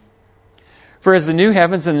 For as the new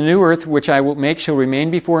heavens and the new earth which I will make shall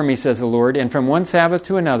remain before me, says the Lord, and from one Sabbath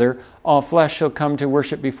to another all flesh shall come to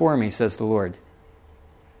worship before me, says the Lord.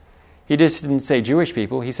 He just didn't say Jewish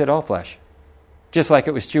people, he said all flesh. Just like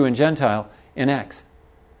it was Jew and Gentile in Acts.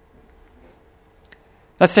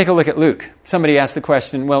 Let's take a look at Luke. Somebody asked the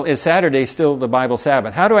question, well, is Saturday still the Bible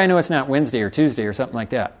Sabbath? How do I know it's not Wednesday or Tuesday or something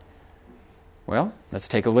like that? Well, let's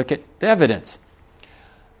take a look at the evidence.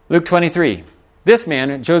 Luke 23. This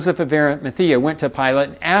man, Joseph of Arimathea, went to Pilate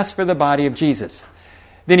and asked for the body of Jesus.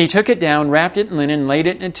 Then he took it down, wrapped it in linen, and laid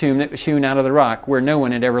it in a tomb that was hewn out of the rock, where no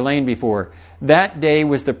one had ever lain before. That day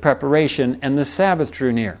was the preparation, and the Sabbath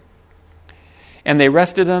drew near. And they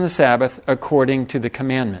rested on the Sabbath according to the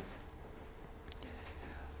commandment.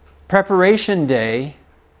 Preparation day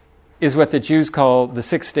is what the Jews call the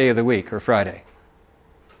 6th day of the week, or Friday.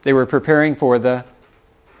 They were preparing for the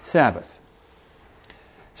Sabbath.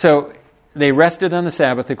 So they rested on the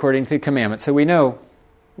Sabbath according to the commandment. So we know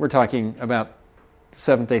we're talking about the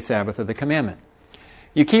 7th-day Sabbath of the commandment.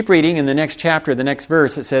 You keep reading in the next chapter, the next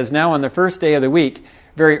verse, it says, now on the 1st day of the week,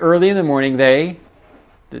 very early in the morning, they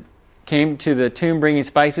came to the tomb bringing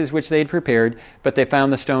spices which they had prepared, but they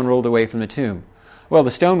found the stone rolled away from the tomb. Well,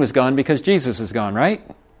 the stone was gone because Jesus was gone, right?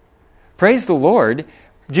 Praise the Lord.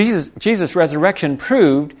 Jesus' resurrection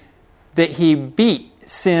proved that he beat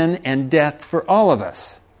sin and death for all of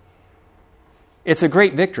us. It's a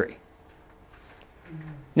great victory.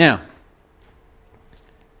 Now,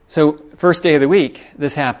 so 1st day of the week,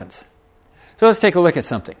 this happens. So let's take a look at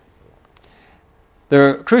something.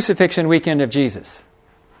 The crucifixion weekend of Jesus.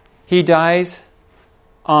 He dies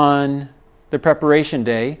on the preparation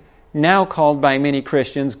day, now called by many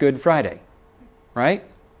Christians Good Friday, right?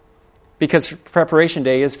 Because preparation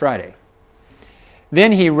day is Friday.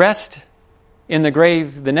 Then he rests in the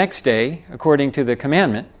grave the next day, according to the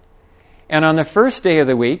commandment. And on the 1st day of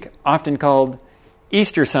the week, often called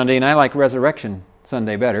Easter Sunday, and I like Resurrection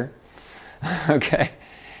Sunday better, okay?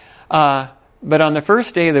 But on the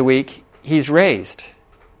 1st day of the week, he's raised.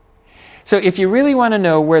 So if you really want to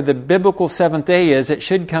know where the biblical 7th day is, it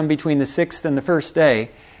should come between the 6th and the 1st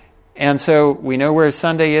day. And so we know where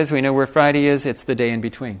Sunday is, we know where Friday is, it's the day in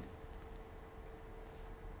between.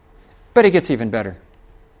 But it gets even better.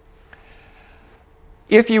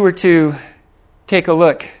 If you were to take a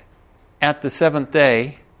look at the 7th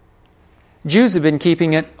day, Jews have been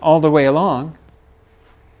keeping it all the way along,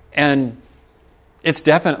 and it's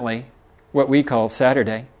definitely what we call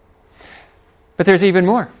Saturday. But there's even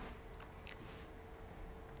more.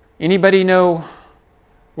 Anybody know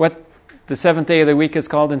what the 7th day of the week is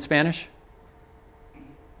called in Spanish?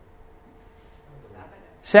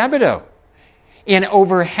 Sábado. In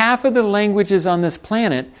over half of the languages on this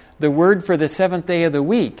planet, the word for the 7th day of the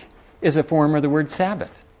week is a form of the word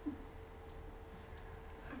Sabbath.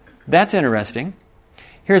 That's interesting.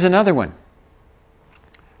 Here's another one.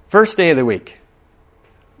 1st day of the week.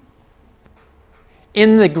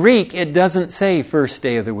 In the Greek, it doesn't say 1st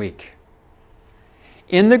day of the week.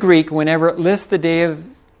 In the Greek, whenever it lists the day of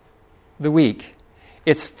the week,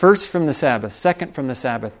 it's 1st from the Sabbath, 2nd from the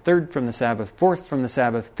Sabbath, 3rd from the Sabbath, 4th from the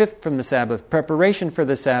Sabbath, 5th from the Sabbath, preparation for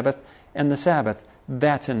the Sabbath, and the Sabbath.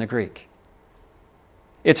 That's in the Greek.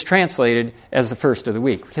 It's translated as the 1st of the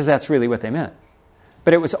week, because that's really what they meant.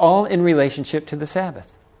 But it was all in relationship to the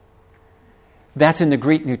Sabbath. That's in the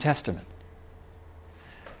Greek New Testament.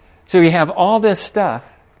 So you have all this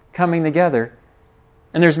stuff coming together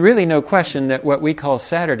And there's really no question that what we call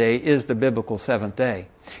Saturday is the biblical seventh day.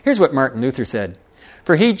 Here's what Martin Luther said.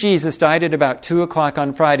 For he, Jesus, died at about 2 o'clock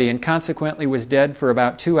on Friday and consequently was dead for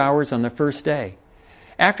about 2 hours on the first day.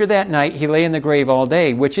 After that night, he lay in the grave all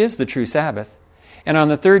day, which is the true Sabbath. And on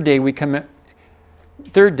the third day,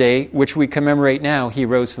 which we commemorate now, he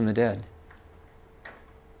rose from the dead.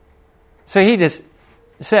 So he just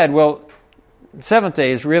said, well, seventh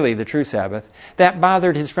day is really the true Sabbath. That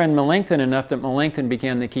bothered his friend Melanchthon enough that Melanchthon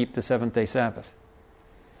began to keep the seventh-day Sabbath.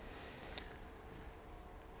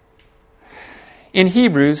 In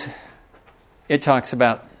Hebrews, it talks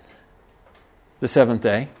about the seventh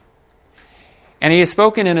day. And he has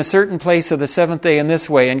spoken in a certain place of the seventh day in this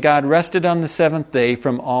way, and God rested on the seventh day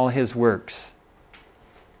from all his works.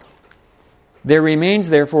 There remains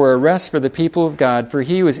therefore a rest for the people of God, for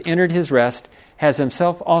he who has entered his rest has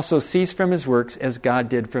himself also ceased from his works as God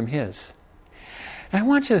did from his. And I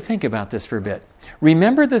want you to think about this for a bit.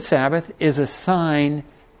 Remember, the Sabbath is a sign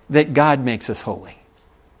that God makes us holy.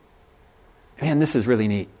 Man, this is really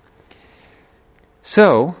neat.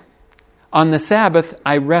 So, on the Sabbath,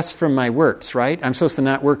 I rest from my works, right? I'm supposed to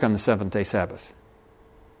not work on the seventh-day Sabbath.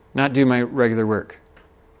 Not do my regular work.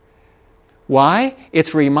 Why?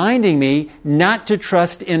 It's reminding me not to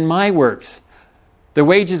trust in my works. The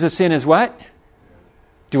wages of sin is what?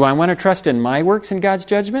 Do I want to trust in my works in God's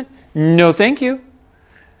judgment? No, thank you.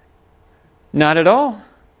 Not at all.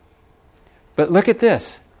 But look at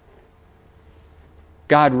this.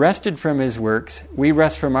 God rested from his works. We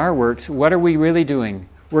rest from our works. What are we really doing?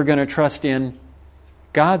 We're going to trust in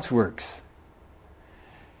God's works.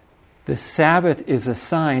 The Sabbath is a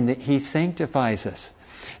sign that he sanctifies us.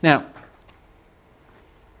 Now,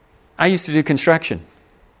 I used to do construction.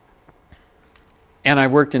 And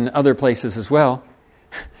I've worked in other places as well.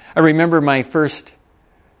 I remember my first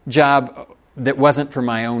job that wasn't for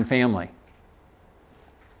my own family.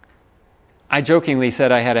 I jokingly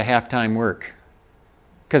said I had a half-time work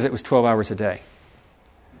because it was 12 hours a day.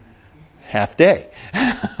 Half day.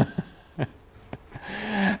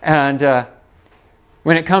 And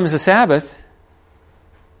when it comes to Sabbath,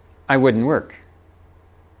 I wouldn't work.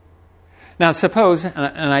 Now suppose, and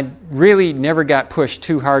I really never got pushed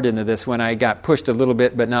too hard into this when I got pushed a little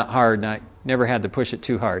bit but not hard, and I never had to push it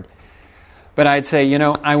too hard. But I'd say,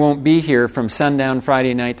 I won't be here from sundown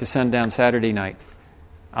Friday night to sundown Saturday night.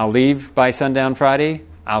 I'll leave by sundown Friday.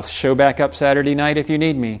 I'll show back up Saturday night if you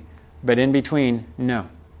need me. But in between, no.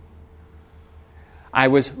 I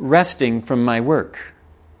was resting from my work,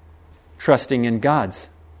 trusting in God's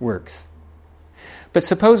works. But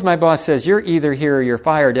suppose my boss says, you're either here or you're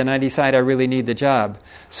fired, and I decide I really need the job.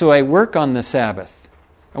 So I work on the Sabbath.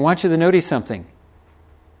 I want you to notice something.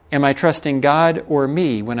 Am I trusting God or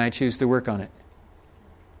me when I choose to work on it?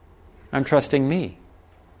 I'm trusting me.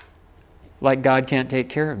 Like God can't take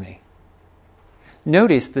care of me.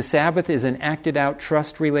 Notice the Sabbath is an acted out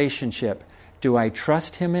trust relationship. Do I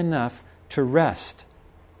trust him enough to rest?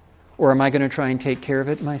 Or am I going to try and take care of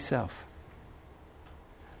it myself?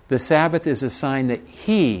 The Sabbath is a sign that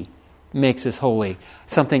he makes us holy,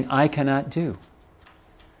 something I cannot do.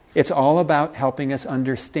 It's all about helping us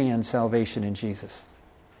understand salvation in Jesus.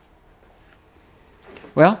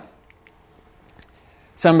 Well,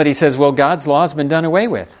 somebody says, well, God's law has been done away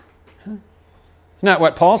with. Not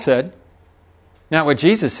what Paul said, not what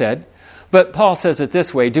Jesus said, but Paul says it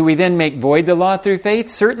this way. Do we then make void the law through faith?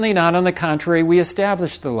 Certainly not. On the contrary, we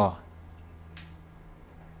establish the law.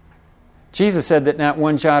 Jesus said that not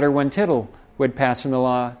one jot or one tittle would pass from the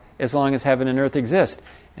law as long as heaven and earth exist.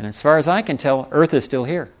 And as far as I can tell, earth is still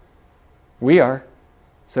here. We are.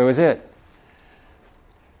 So is it.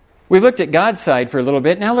 We've looked at God's side for a little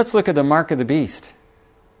bit. Now let's look at the mark of the beast.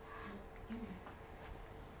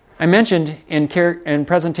 I mentioned in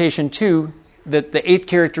presentation 2 that the 8th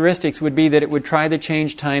characteristics would be that it would try to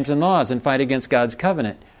change times and laws and fight against God's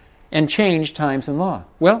covenant and change times and law.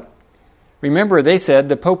 Well, remember they said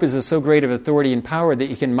the Pope is of so great of authority and power that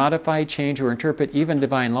he can modify, change, or interpret even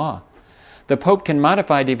divine law. The Pope can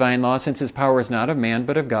modify divine law since his power is not of man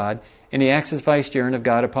but of God, and he acts as vicegerent of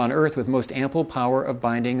God upon earth with most ample power of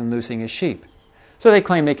binding and loosing his sheep. So they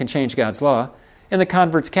claim they can change God's law. In the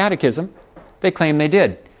Convert's Catechism, they claim they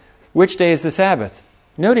did. Which day is the Sabbath?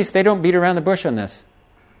 Notice they don't beat around the bush on this.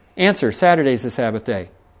 Answer, Saturday is the Sabbath day.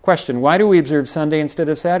 Question, why do we observe Sunday instead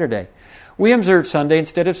of Saturday? We observe Sunday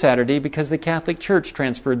instead of Saturday because the Catholic Church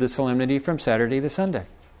transferred the solemnity from Saturday to Sunday.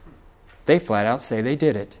 They flat out say they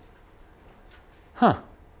did it.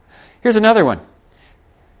 Here's another one.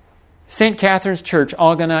 St. Catherine's Church,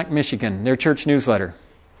 Algonac, Michigan, their church newsletter,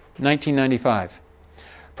 1995.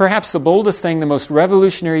 Perhaps the boldest thing, the most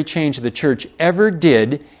revolutionary change the church ever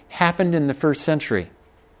did happened in the 1st century.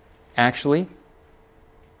 actually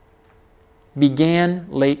began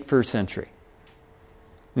late first century.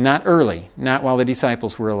 Not early, not while the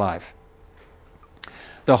disciples were alive.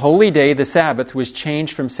 The holy day, the Sabbath, was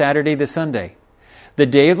changed from Saturday to Sunday. The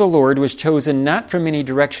day of the Lord was chosen not from any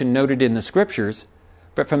direction noted in the Scriptures,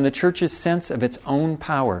 but from the church's sense of its own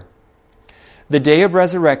power. The day of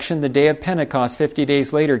resurrection, the day of Pentecost, 50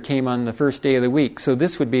 days later, came on the first day of the week, so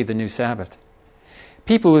this would be the new Sabbath.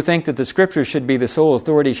 People who think that the Scriptures should be the sole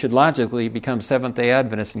authority should logically become Seventh-day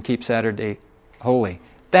Adventists and keep Saturday holy.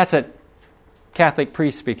 That's a Catholic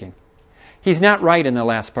priest speaking. He's not right in the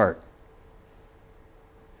last part,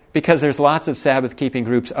 because there's lots of Sabbath-keeping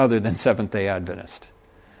groups other than Seventh-day Adventist.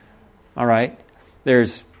 All right?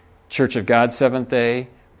 There's Church of God Seventh-day,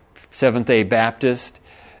 Seventh-day Baptist.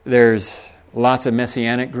 There's lots of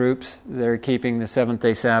Messianic groups that are keeping the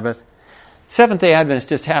Seventh-day Sabbath. Seventh-day Adventists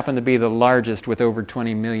just happen to be the largest with over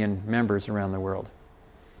 20 million members around the world.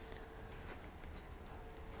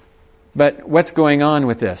 But what's going on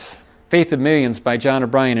with this? Faith of Millions by John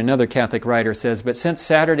O'Brien, another Catholic writer, says, "But since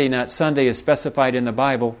Saturday, not Sunday, is specified in the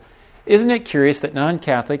Bible, isn't it curious that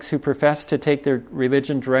non-Catholics who profess to take their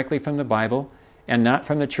religion directly from the Bible and not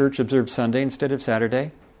from the church observe Sunday instead of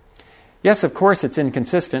Saturday? Yes, of course, it's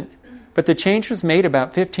inconsistent, but the change was made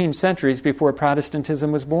about 15 centuries before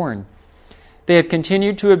Protestantism was born. They have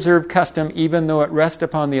continued to observe custom even though it rests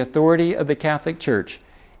upon the authority of the Catholic Church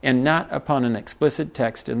and not upon an explicit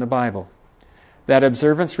text in the Bible. That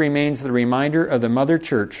observance remains the reminder of the Mother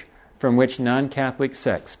Church from which non-Catholic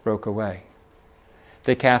sects broke away.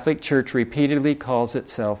 The Catholic Church repeatedly calls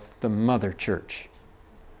itself the Mother Church.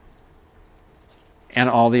 And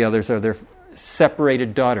all the others are their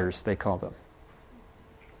separated daughters, they call them."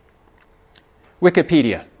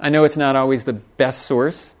 Wikipedia. I know it's not always the best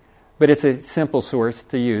source, but it's a simple source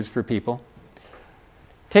to use for people.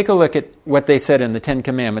 Take a look at what they said in the Ten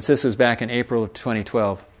Commandments. This was back in April of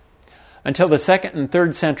 2012. "Until the 2nd and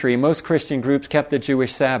 3rd century, most Christian groups kept the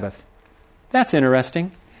Jewish Sabbath." That's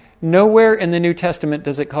interesting. Nowhere in the New Testament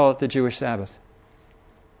does it call it the Jewish Sabbath.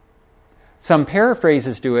 Some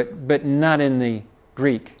paraphrases do it, but not in the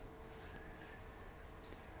Greek.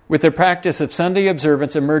 With the practice of Sunday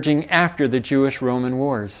observance emerging after the Jewish-Roman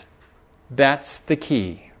wars. That's the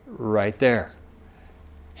key right there.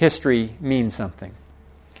 History means something.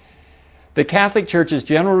 The Catholic Church's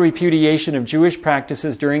general repudiation of Jewish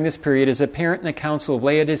practices during this period is apparent in the Council of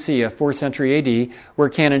Laodicea, 4th century AD, where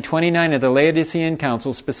Canon 29 of the Laodicean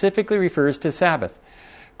Council specifically refers to Sabbath.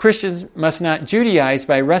 Christians must not Judaize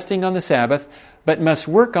by resting on the Sabbath, but must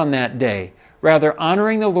work on that day, rather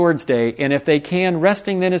honoring the Lord's Day, and if they can,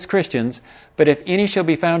 resting then as Christians. But if any shall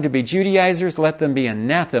be found to be Judaizers, let them be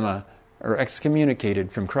anathema or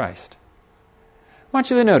excommunicated from Christ. I want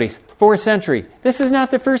you to notice, 4th century. This is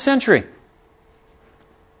not the 1st century.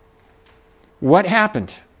 What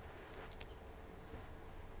happened?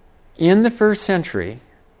 In the 1st century,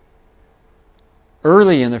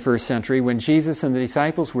 early in the 1st century, when Jesus and the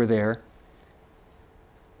disciples were there,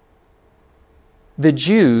 the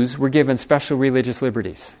Jews were given special religious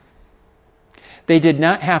liberties. They did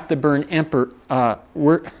not have to burn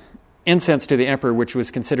incense to the emperor, which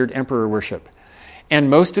was considered emperor worship.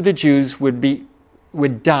 And most of the Jews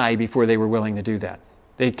would die before they were willing to do that.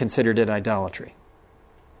 They considered it idolatry.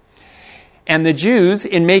 And the Jews,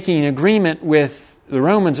 in making an agreement with the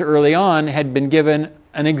Romans early on, had been given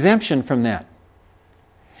an exemption from that.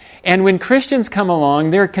 And when Christians come along,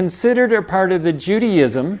 they're considered a part of the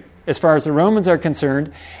Judaism, as far as the Romans are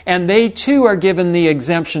concerned, and they too are given the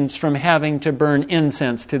exemptions from having to burn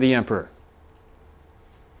incense to the emperor.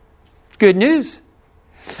 Good news.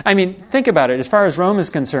 I mean, think about it. As far as Rome is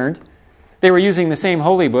concerned, they were using the same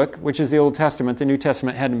holy book, which is the Old Testament. The New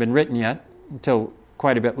Testament hadn't been written yet until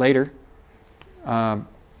quite a bit later,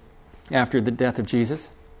 after the death of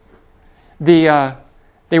Jesus. They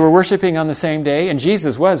were worshiping on the same day, and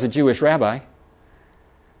Jesus was a Jewish rabbi.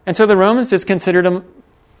 And so the Romans just considered them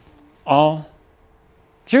all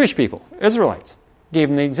Jewish people, Israelites, gave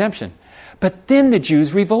them the exemption. But then the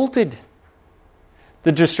Jews revolted.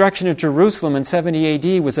 The destruction of Jerusalem in 70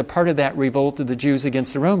 AD was a part of that revolt of the Jews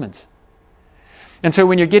against the Romans. And so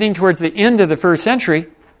when you're getting towards the end of the 1st century,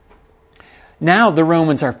 now the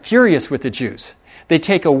Romans are furious with the Jews. They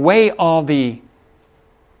take away all the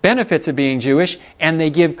benefits of being Jewish, and they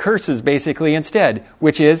give curses basically instead,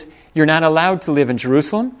 which is you're not allowed to live in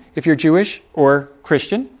Jerusalem if you're Jewish or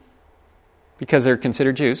Christian, because they're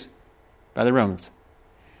considered Jews by the Romans.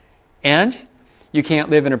 And you can't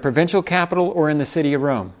live in a provincial capital or in the city of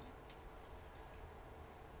Rome.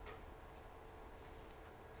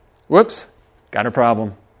 Whoops, got a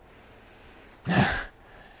problem.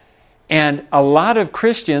 And a lot of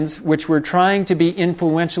Christians, which were trying to be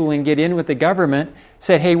influential and get in with the government,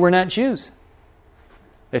 said, hey, we're not Jews.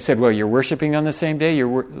 They said, well, you're worshiping on the same day,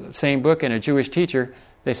 same book, and a Jewish teacher.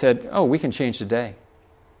 They said, oh, we can change the day.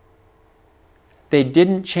 They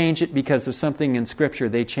didn't change it because of something in Scripture.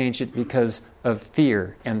 They changed it because of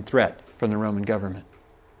fear and threat from the Roman government.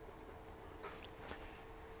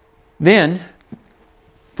 Then,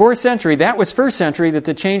 4th century, that was 1st century that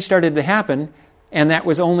the change started to happen, and that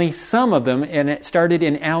was only some of them, and it started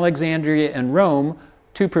in Alexandria and Rome,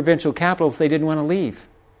 2 provincial capitals they didn't want to leave.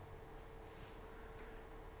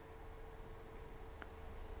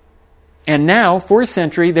 And now, 4th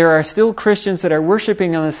century, there are still Christians that are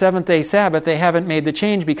worshiping on the seventh-day Sabbath. They haven't made the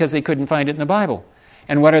change because they couldn't find it in the Bible.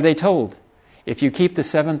 And what are they told? If you keep the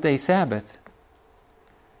seventh-day Sabbath,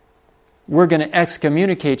 we're going to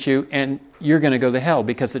excommunicate you and you're going to go to hell,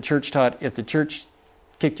 because the church taught if the church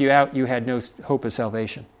kicked you out, you had no hope of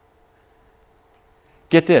salvation.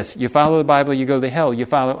 Get this, you follow the Bible, you go to hell. You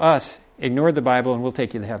follow us, ignore the Bible, and we'll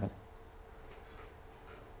take you to heaven.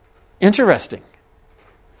 Interesting.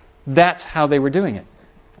 That's how they were doing it.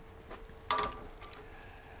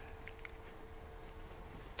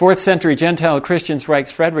 4th century Gentile Christians,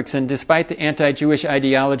 writes Fredrickson, despite the anti-Jewish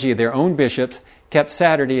ideology of their own bishops, kept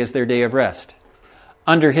Saturday as their day of rest.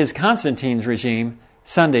 Under his Constantine's regime,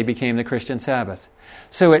 Sunday became the Christian Sabbath.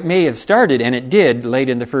 So it may have started, and it did, late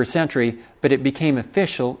in the 1st century, but it became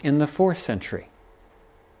official in the 4th century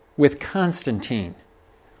with Constantine,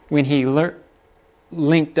 when he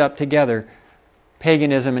linked up together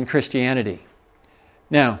paganism and Christianity.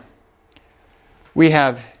 Now, we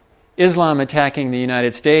have Islam attacking the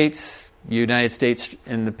United States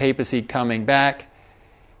and the papacy coming back.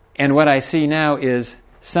 And what I see now is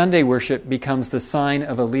Sunday worship becomes the sign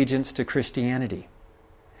of allegiance to Christianity,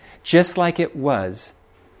 just like it was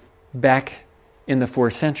back in the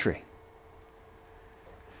 4th century.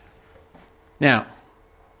 Now,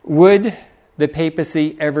 would the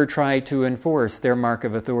papacy ever try to enforce their mark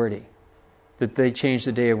of authority, that they change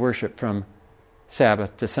the day of worship from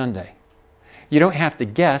Sabbath to Sunday? You don't have to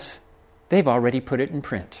guess. They've already put it in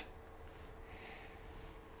print.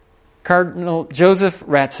 Cardinal Joseph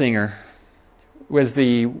Ratzinger was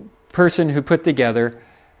the person who put together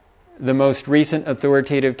the most recent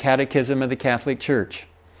authoritative catechism of the Catholic Church.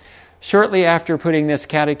 Shortly after putting this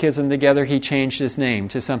catechism together, he changed his name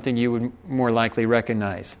to something you would more likely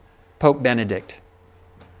recognize, Pope Benedict.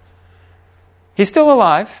 He's still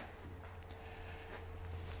alive.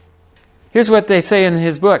 Here's what they say in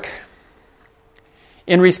his book.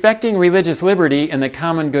 In respecting religious liberty and the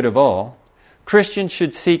common good of all, Christians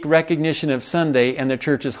should seek recognition of Sunday and the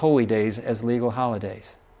Church's holy days as legal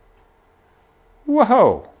holidays.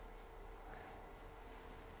 Whoa!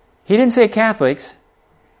 He didn't say Catholics.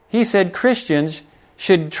 He said Christians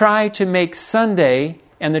should try to make Sunday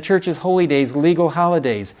and the Church's holy days legal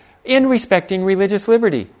holidays in respecting religious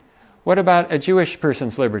liberty. What about a Jewish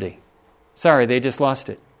person's liberty? Sorry, they just lost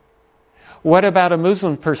it. What about a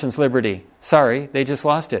Muslim person's liberty? Sorry, they just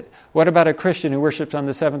lost it. What about a Christian who worships on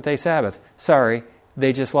the seventh-day Sabbath? Sorry,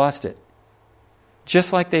 they just lost it.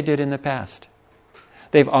 Just like they did in the past.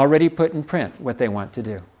 They've already put in print what they want to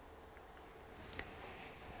do.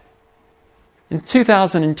 In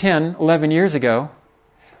 2010, 11 years ago,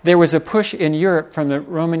 there was a push in Europe from the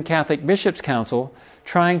Roman Catholic Bishops' Council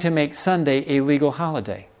trying to make Sunday a legal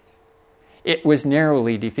holiday. It was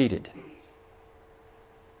narrowly defeated.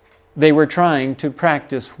 They were trying to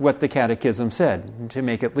practice what the Catechism said, to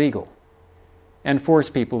make it legal, and force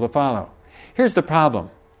people to follow. Here's the problem.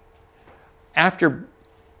 After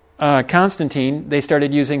Constantine, they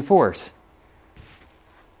started using force.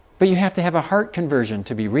 But you have to have a heart conversion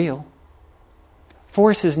to be real.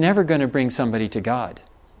 Force is never going to bring somebody to God.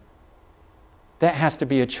 That has to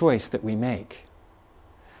be a choice that we make.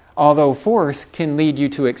 Although force can lead you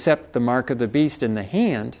to accept the mark of the beast in the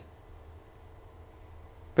hand,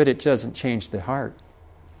 but it doesn't change the heart.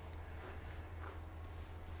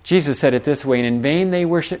 Jesus said it this way, and in vain they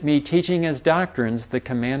worship me, teaching as doctrines the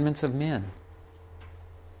commandments of men.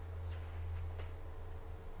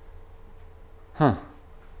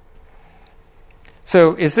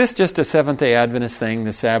 So is this just a Seventh-day Adventist thing,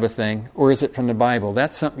 the Sabbath thing, or is it from the Bible?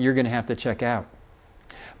 That's something you're going to have to check out.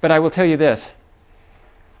 But I will tell you this,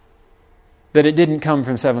 that it didn't come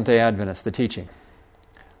from Seventh-day Adventists, the teaching.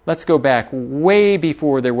 Let's go back way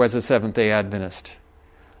before there was a Seventh-day Adventist,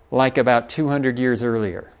 like about 200 years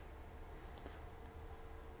earlier.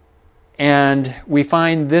 And we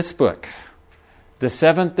find this book, The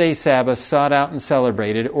Seventh-day Sabbath Sought Out and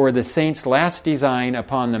Celebrated, or The Saint's Last Design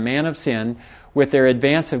Upon the Man of Sin, with their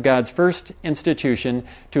advance of God's first institution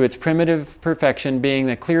to its primitive perfection being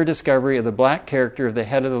the clear discovery of the black character of the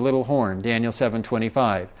head of the little horn, Daniel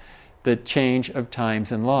 7:25, the change of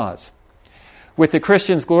times and laws. With the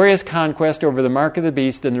Christian's glorious conquest over the mark of the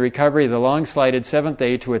beast and the recovery of the long-slighted seventh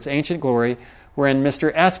day to its ancient glory, wherein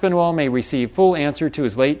Mr. Aspinwall may receive full answer to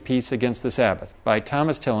his late piece against the Sabbath, by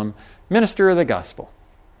Thomas Tillam, minister of the gospel.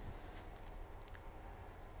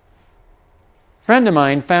 A friend of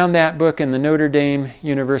mine found that book in the Notre Dame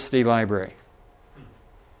University Library.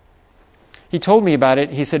 He told me about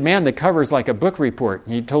it. He said, man, the cover's like a book report.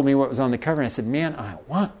 And he told me what was on the cover, and I said, man, I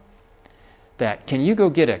want that. Can you go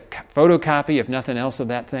get a photocopy, if nothing else, of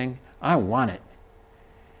that thing? I want it.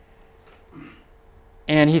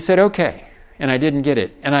 And he said, okay. And I didn't get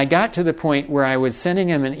it. And I got to the point where I was sending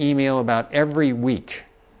him an email about every week.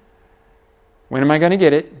 When am I going to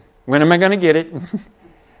get it? When am I going to get it?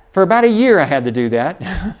 For about a year I had to do that.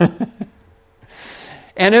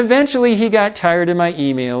 And eventually he got tired of my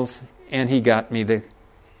emails, and he got me and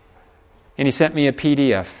he sent me a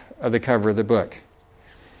PDF of the cover of the book.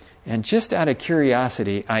 And just out of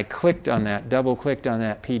curiosity, I double-clicked on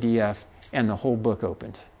that PDF, and the whole book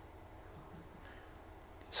opened.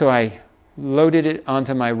 So I loaded it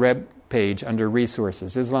onto my web page under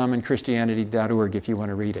resources, islamandchristianity.org, if you want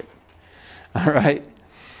to read it. All right?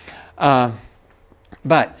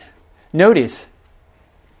 But notice,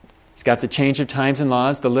 it's got the change of times and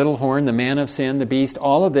laws, the little horn, the man of sin, the beast,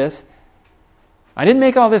 all of this. I didn't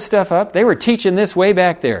make all this stuff up. They were teaching this way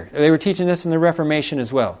back there. They were teaching this in the Reformation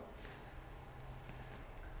as well.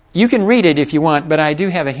 You can read it if you want, but I do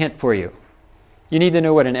have a hint for you. You need to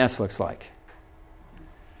know what an S looks like.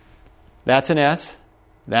 That's an S.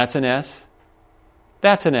 That's an S.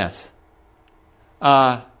 That's an S.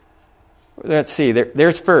 Let's see.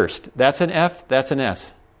 There's first. That's an F. That's an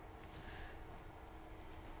S.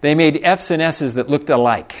 They made F's and S's that looked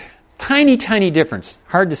alike. Tiny, tiny difference.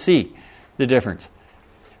 Hard to see the difference.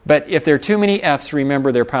 But if there are too many F's,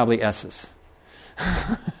 remember they're probably S's.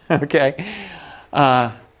 Okay?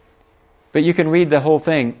 But you can read the whole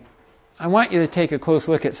thing. I want you to take a close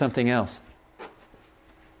look at something else.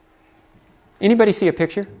 Anybody see a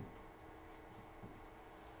picture?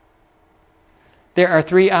 There are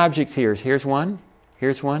three objects here. Here's one,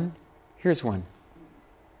 here's one, here's one.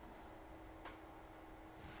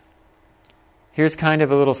 Here's kind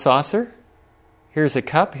of a little saucer. Here's a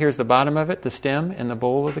cup. Here's the bottom of it, the stem and the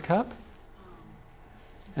bowl of the cup.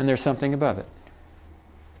 And there's something above it.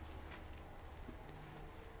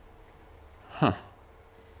 Huh.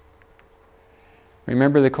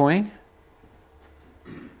 Remember the coin?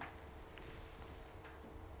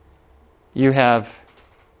 You have...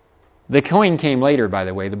 The coin came later, by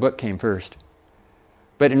the way. The book came first.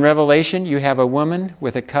 But in Revelation, you have a woman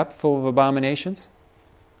with a cup full of abominations.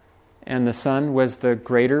 And the son was the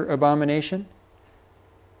greater abomination.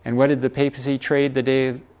 And what did the papacy trade the day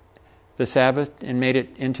of the Sabbath and made it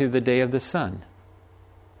into the day of the sun?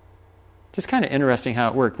 Just kind of interesting how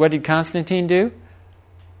it worked. What did Constantine do?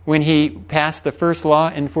 When he passed the first law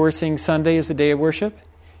enforcing Sunday as the day of worship,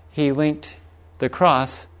 he linked the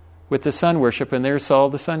cross with the sun worship, and there's Saul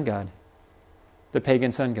the sun god, the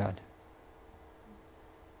pagan sun god.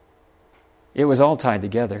 It was all tied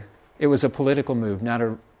together. It was a political move, not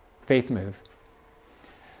a faith move.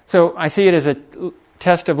 So I see it as a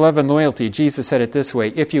test of love and loyalty. Jesus said it this way: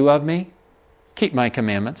 if you love me, keep my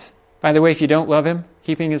commandments. By the way, if you don't love him,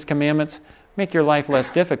 keeping his commandments make your life less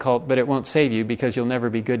difficult, but it won't save you because you'll never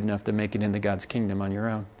be good enough to make it into God's kingdom on your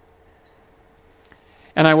own.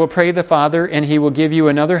 And I will pray the Father, and he will give you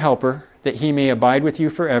another helper, that he may abide with you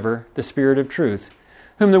forever, the Spirit of truth,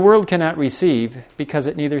 whom the world cannot receive, because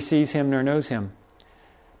it neither sees him nor knows him.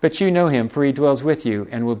 But you know him, for he dwells with you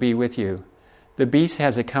and will be with you. The beast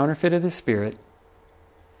has a counterfeit of the Spirit,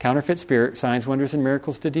 counterfeit spirit, signs, wonders, and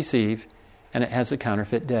miracles to deceive, and it has a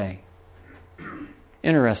counterfeit day.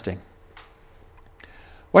 Interesting.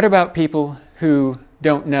 What about people who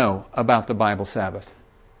don't know about the Bible Sabbath?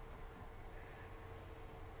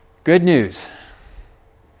 Good news.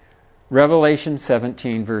 Revelation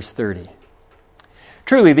 17, verse 30.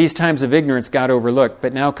 Truly, these times of ignorance God overlooked,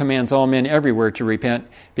 but now commands all men everywhere to repent,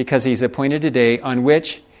 because he's appointed a day on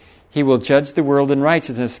which he will judge the world in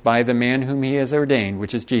righteousness by the man whom he has ordained,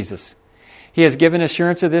 which is Jesus. He has given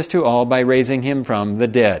assurance of this to all by raising him from the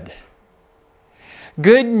dead.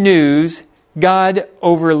 Good news, God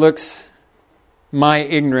overlooks my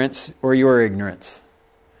ignorance or your ignorance.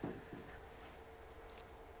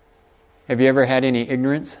 Have you ever had any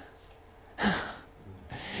ignorance?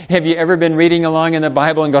 Have you ever been reading along in the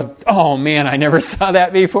Bible and go, oh man, I never saw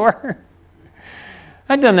that before?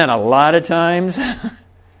 I've done that a lot of times.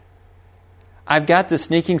 I've got the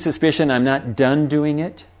sneaking suspicion I'm not done doing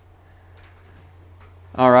it.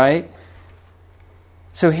 All right?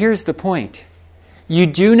 So here's the point. You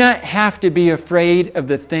do not have to be afraid of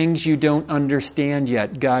the things you don't understand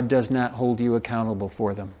yet. God does not hold you accountable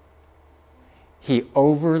for them. He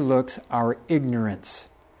overlooks our ignorance.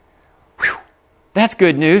 Whew. That's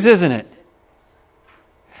good news, isn't it?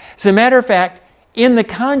 As a matter of fact, in the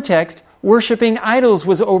context, worshiping idols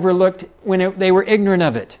was overlooked when they were ignorant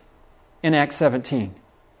of it in Acts 17.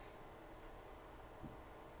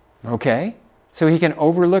 Okay? So he can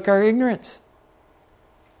overlook our ignorance.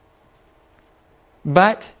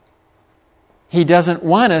 But he doesn't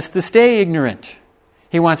want us to stay ignorant.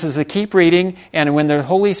 He wants us to keep reading, and when the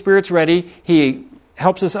Holy Spirit's ready, he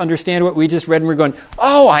helps us understand what we just read, and we're going,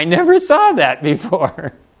 oh, I never saw that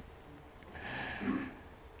before.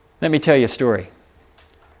 Let me tell you a story.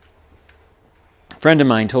 A friend of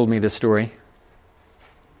mine told me this story.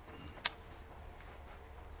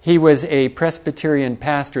 He was a Presbyterian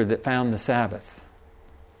pastor that found the Sabbath.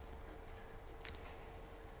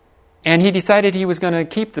 And he decided he was going to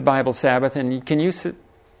keep the Bible Sabbath. And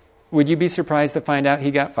would you be surprised to find out he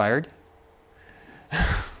got fired?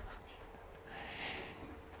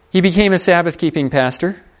 He became a Sabbath-keeping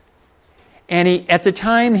pastor. And at the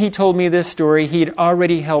time he told me this story, he'd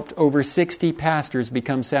already helped over 60 pastors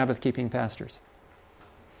become Sabbath-keeping pastors.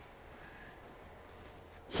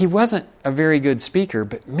 He wasn't a very good speaker,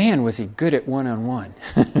 but man, was he good at one-on-one.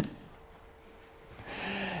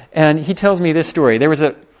 And he tells me this story. There was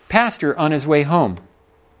a pastor on his way home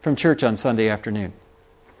from church on Sunday afternoon.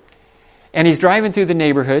 And he's driving through the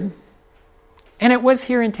neighborhood, and it was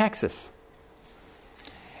here in Texas.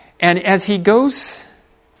 And as he goes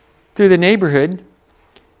through the neighborhood,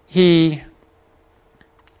 he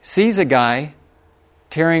sees a guy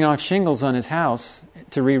tearing off shingles on his house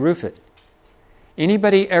to re-roof it.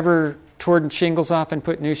 Anybody ever torn shingles off and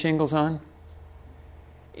put new shingles on?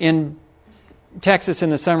 In Texas in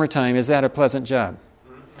the summertime, is that a pleasant job?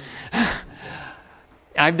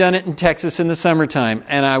 I've done it in Texas in the summertime,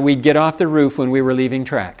 and we'd get off the roof when we were leaving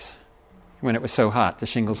tracks, when it was so hot, the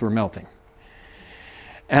shingles were melting.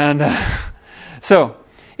 And so,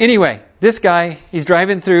 anyway, this guy, he's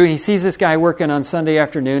driving through, and he sees this guy working on Sunday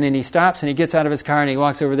afternoon, and he stops, and he gets out of his car, and he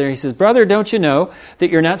walks over there, and he says, "Brother, don't you know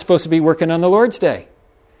that you're not supposed to be working on the Lord's Day?"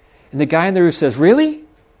 And the guy on the roof says, "Really?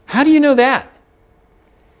 How do you know that?"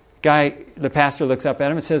 The pastor looks up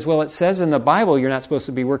at him and says, "Well, it says in the Bible you're not supposed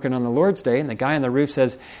to be working on the Lord's Day." And the guy on the roof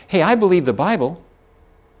says, "Hey, I believe the Bible.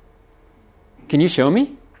 Can you show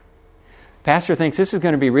me?" Pastor thinks this is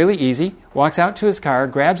going to be really easy, walks out to his car,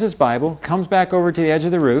 grabs his Bible, comes back over to the edge of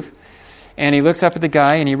the roof, and he looks up at the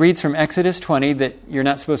guy and he reads from Exodus 20 that you're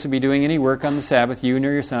not supposed to be doing any work on the Sabbath, you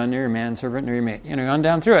nor your son, nor your manservant, nor your maid. On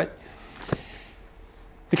down through it.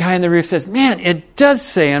 The guy on the roof says, "Man, it does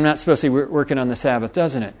say I'm not supposed to be working on the Sabbath,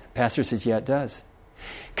 doesn't it?" Pastor says, "Yeah, it does."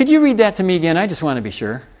 "Could you read that to me again? I just want to be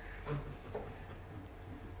sure."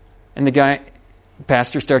 And the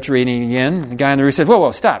pastor starts reading again. The guy on the roof says,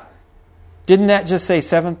 Whoa, stop. Didn't that just say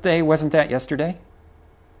seventh day? Wasn't that yesterday?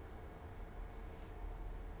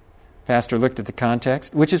 Pastor looked at the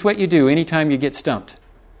context, which is what you do anytime you get stumped.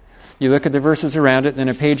 You look at the verses around it, then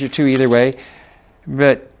a page or two either way.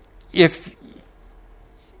 But if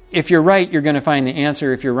you're right, you're going to find the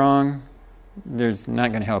answer. If you're wrong, there's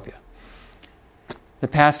not going to help you. The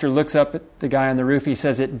pastor looks up at the guy on the roof. He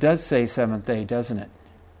says, "It does say seventh day, doesn't it?"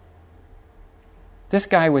 This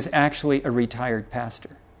guy was actually a retired pastor.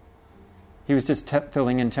 He was just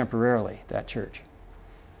filling in temporarily that church.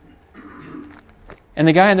 And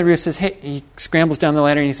the guy on the roof says, "Hey," he scrambles down the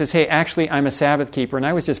ladder and he says, "Hey, actually, I'm a Sabbath keeper, and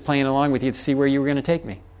I was just playing along with you to see where you were going to take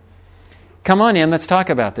me. Come on in, let's talk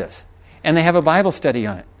about this." And they have a Bible study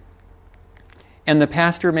on it. And the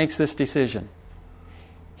pastor makes this decision.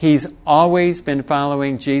 He's always been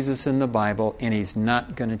following Jesus in the Bible, and he's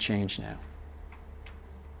not going to change now.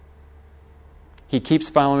 He keeps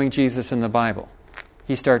following Jesus in the Bible.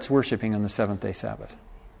 He starts worshiping on the seventh-day Sabbath.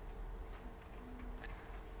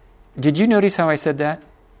 Did you notice how I said that?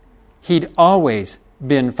 He'd always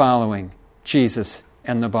been following Jesus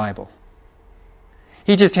and the Bible.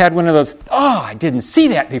 He just had one of those, I didn't see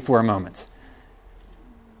that before moments.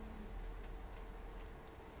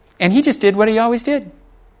 And he just did what he always did.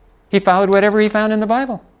 He followed whatever he found in the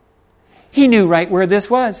Bible. He knew right where this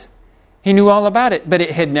was. He knew all about it, but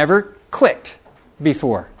it had never clicked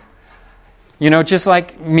before. Just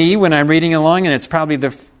like me when I'm reading along, and it's probably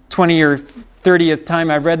the 20 or 30th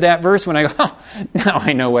time I've read that verse when I go, now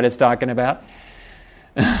I know what it's talking about.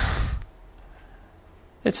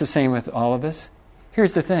 It's the same with all of us.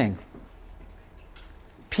 Here's the thing.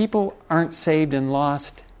 People aren't saved and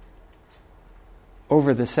lost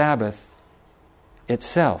over the Sabbath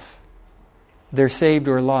itself. They're saved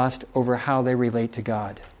or lost over how they relate to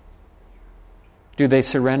God. Do they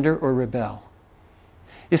surrender or rebel?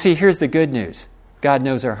 You see, here's the good news. God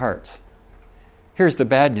knows our hearts. Here's the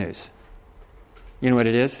bad news. You know what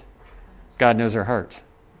it is? God knows our hearts.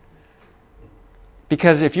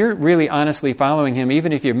 Because if you're really honestly following Him,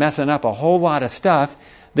 even if you're messing up a whole lot of stuff,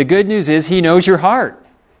 the good news is He knows your heart.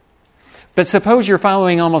 But suppose you're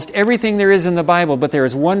following almost everything there is in the Bible, but there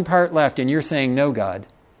is one part left and you're saying, no, God.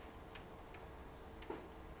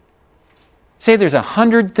 Say there's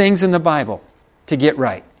 100 things in the Bible to get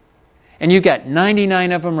right, and you got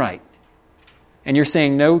 99 of them right. And you're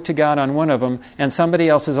saying no to God on one of them, and somebody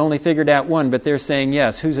else has only figured out one, but they're saying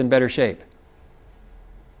yes. Who's in better shape?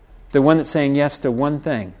 The one that's saying yes to one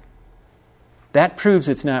thing. That proves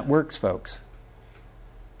it's not works, folks.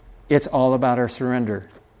 It's all about our surrender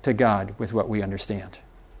to God with what we understand.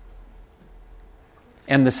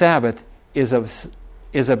 And the Sabbath is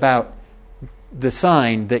about the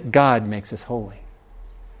sign that God makes us holy.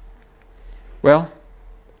 Well,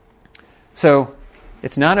 so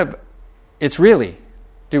it's really,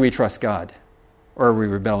 do we trust God or are we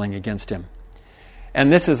rebelling against Him?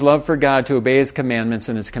 And this is love for God to obey His commandments,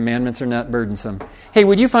 and His commandments are not burdensome. Hey,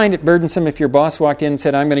 would you find it burdensome if your boss walked in and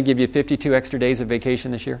said, I'm going to give you 52 extra days of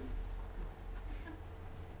vacation this year?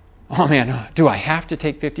 Oh man, do I have to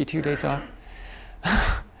take 52 days off?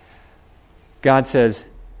 God says,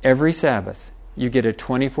 every Sabbath, you get a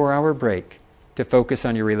 24-hour break to focus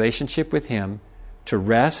on your relationship with Him, to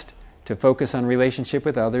rest, to focus on relationship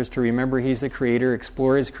with others, to remember He's the Creator,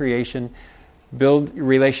 explore His creation, build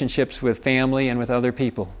relationships with family and with other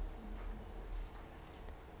people.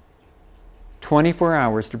 24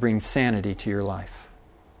 hours to bring sanity to your life.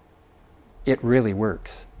 It really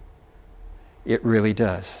works. It really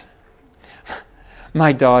does.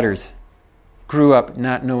 My daughters grew up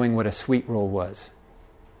not knowing what a sweet roll was.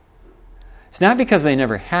 It's not because they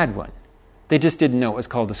never had one. They just didn't know it was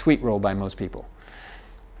called a sweet roll by most people.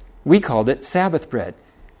 We called it Sabbath bread.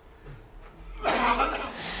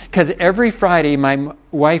 Because every Friday, my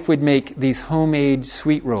wife would make these homemade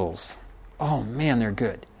sweet rolls. Oh, man, they're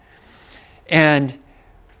good. And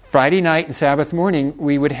Friday night and Sabbath morning,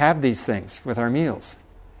 we would have these things with our meals.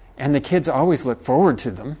 And the kids always looked forward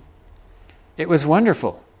to them. It was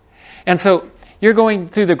wonderful. And so you're going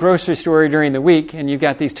through the grocery store during the week, and you've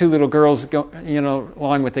got these two little girls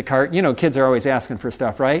along with the cart. You know, kids are always asking for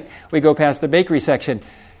stuff, right? We go past the bakery section.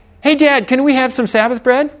 Hey, Dad, can we have some Sabbath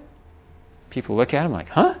bread? People look at him like,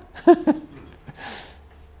 huh?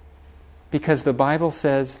 Because the Bible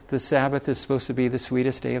says the Sabbath is supposed to be the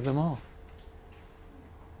sweetest day of them all.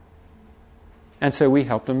 And so we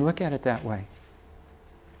help them look at it that way.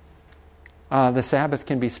 The Sabbath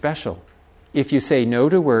can be special if you say no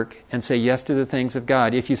to work and say yes to the things of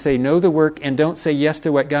God. If you say no to work and don't say yes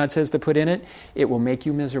to what God says to put in it, it will make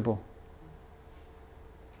you miserable.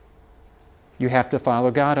 You have to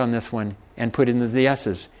follow God on this one and put in the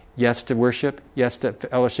yeses. Yes to worship, yes to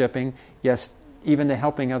fellowshipping, yes even to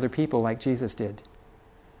helping other people like Jesus did.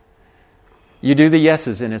 You do the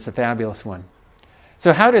yeses and it's a fabulous one.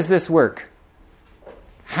 So how does this work?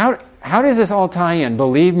 How does this all tie in?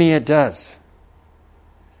 Believe me, it does.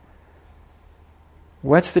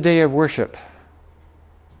 What's the day of worship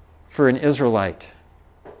for an Israelite?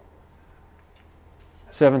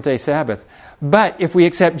 Seventh-day Sabbath. But if we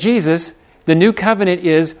accept Jesus, the new covenant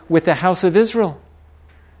is with the house of Israel.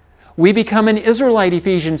 We become an Israelite,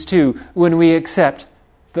 Ephesians 2, when we accept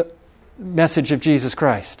the message of Jesus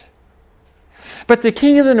Christ. But the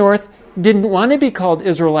king of the north didn't want to be called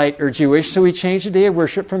Israelite or Jewish, so he changed the day of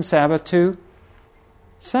worship from Sabbath to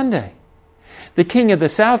Sunday. The king of the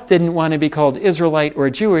south didn't want to be called Israelite or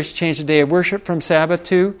Jewish, changed the day of worship from Sabbath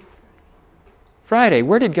to Friday.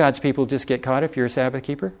 Where did God's people just get caught if you're a Sabbath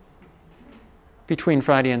keeper? Between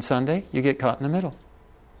Friday and Sunday, you get caught in the middle.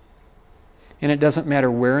 And it doesn't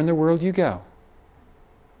matter where in the world you go,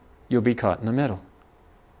 you'll be caught in the middle.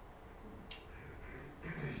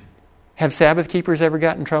 Have Sabbath keepers ever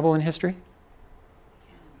gotten in trouble in history?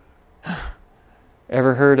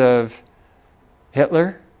 Ever heard of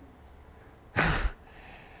Hitler?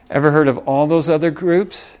 Ever heard of all those other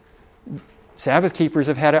groups? Sabbath keepers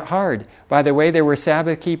have had it hard. By the way, there were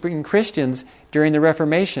Sabbath-keeping Christians during the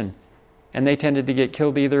Reformation, and they tended to get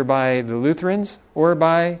killed either by the Lutherans or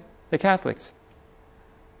by the Catholics,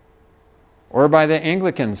 or by the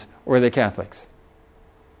Anglicans or the Catholics.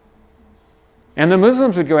 And the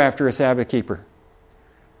Muslims would go after a Sabbath keeper.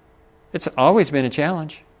 It's always been a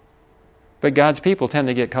challenge. But God's people tend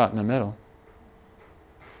to get caught in the middle.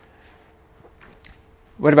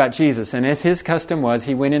 What about Jesus? And as his custom was,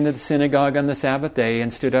 he went into the synagogue on the Sabbath day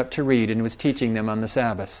and stood up to read and was teaching them on the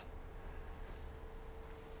Sabbath.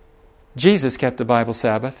 Jesus kept the Bible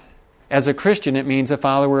Sabbath. As a Christian, it means a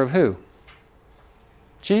follower of who?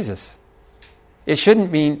 Jesus. It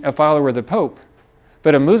shouldn't mean a follower of the Pope,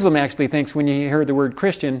 but a Muslim actually thinks when you hear the word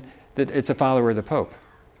Christian that it's a follower of the Pope.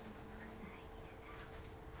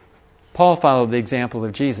 Paul followed the example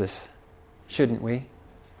of Jesus, shouldn't we?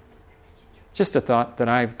 Just a thought that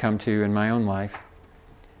I've come to in my own life.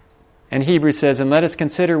 And Hebrews says, "And let us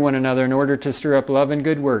consider one another in order to stir up love and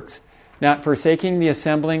good works, not forsaking the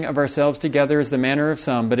assembling of ourselves together as the manner of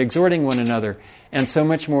some, but exhorting one another, and so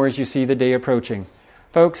much more as you see the day approaching."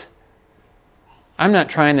 Folks, I'm not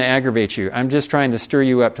trying to aggravate you. I'm just trying to stir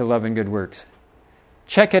you up to love and good works.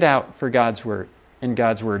 Check it out for God's Word, in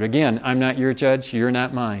God's Word. Again, I'm not your judge, you're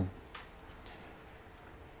not mine.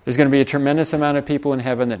 There's going to be a tremendous amount of people in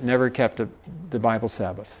heaven that never kept the Bible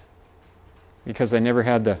Sabbath because they never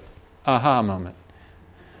had the aha moment.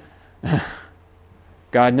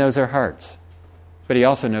 God knows our hearts, but He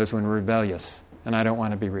also knows when we're rebellious, and I don't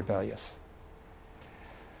want to be rebellious.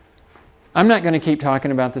 I'm not going to keep talking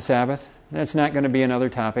about the Sabbath. That's not going to be another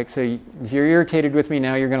topic, so if you're irritated with me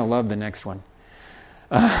now, you're going to love the next one.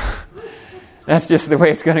 That's just the way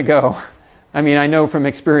it's going to go. I mean, I know from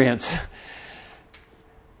experience.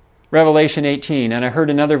 Revelation 18, "And I heard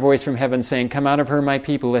another voice from heaven saying, 'Come out of her, my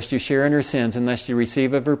people, lest you share in her sins, and lest you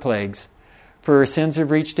receive of her plagues. For her sins have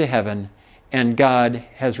reached to heaven, and God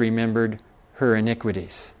has remembered her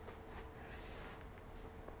iniquities.'"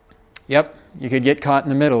 Yep, you could get caught in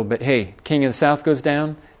the middle, but hey, king of the south goes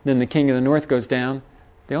down, then the king of the north goes down.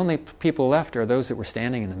 The only people left are those that were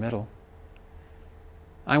standing in the middle.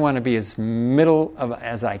 I want to be as middle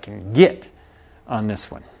as I can get on this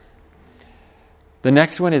one. The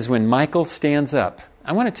next one is when Michael stands up.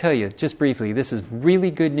 I want to tell you, just briefly, this is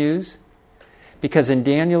really good news because in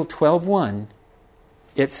Daniel 12:1,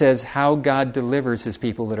 it says how God delivers His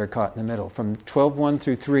people that are caught in the middle, from 12:1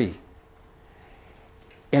 through 3.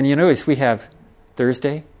 And you notice we have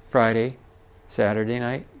Thursday, Friday, Saturday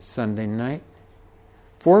night, Sunday night.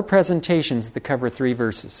 4 presentations that cover 3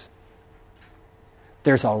 verses.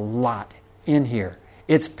 There's a lot in here.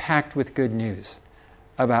 It's packed with good news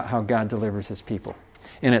about how God delivers His people.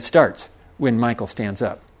 And it starts when Michael stands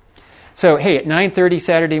up. So, hey, at 9:30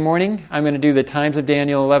 Saturday morning, I'm going to do the times of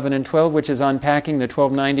Daniel 11 and 12, which is unpacking the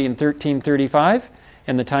 1290 and 1335,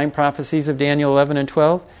 and the time prophecies of Daniel 11 and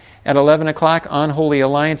 12. At 11 o'clock, Unholy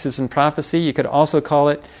Alliances and Prophecy. You could also call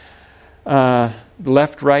it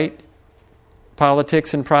left-right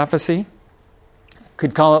politics and prophecy.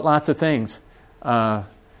 Could call it lots of things.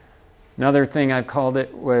 Another thing I've called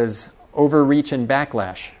it was overreach and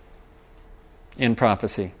backlash in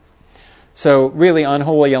prophecy. So really,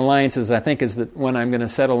 Unholy Alliances, I think, is the one I'm going to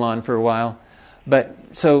settle on for a while. But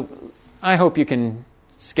so I hope you can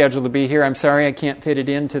schedule to be here. I'm sorry I can't fit it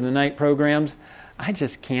into the night programs. I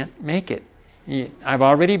just can't make it. I've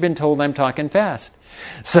already been told I'm talking fast.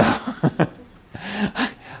 So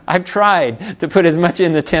I've tried to put as much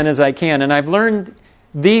in the 10 as I can. And I've learned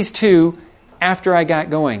these 2 after I got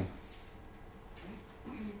going.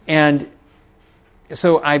 And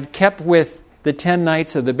so I've kept with the 10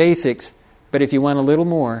 nights of the basics, but if you want a little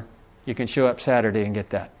more, you can show up Saturday and get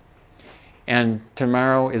that. And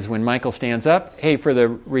tomorrow is when Michael stands up. Hey, for the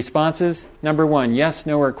responses, number 1, yes,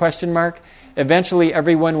 no, or question mark. Eventually,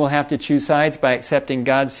 everyone will have to choose sides by accepting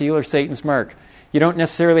God's seal or Satan's mark. You don't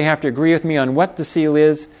necessarily have to agree with me on what the seal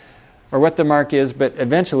is or what the mark is, but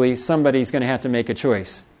eventually somebody's going to have to make a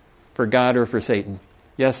choice for God or for Satan.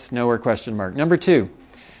 Yes, no, or question mark. Number 2,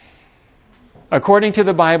 according to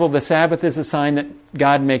the Bible, the Sabbath is a sign that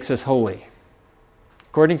God makes us holy.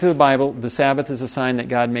 According to the Bible, the Sabbath is a sign that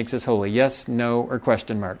God makes us holy. Yes, no, or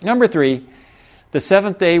question mark. Number 3, the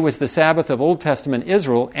 7th day was the Sabbath of Old Testament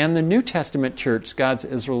Israel and the New Testament church, God's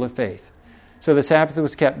Israel of faith. So the Sabbath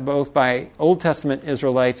was kept both by Old Testament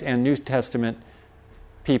Israelites and New Testament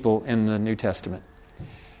people in the New Testament.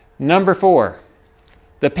 Number 4,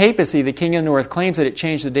 the papacy, the king of the north, claims that it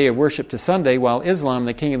changed the day of worship to Sunday, while Islam,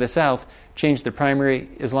 the king of the south, changed the primary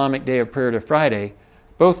Islamic day of prayer to Friday.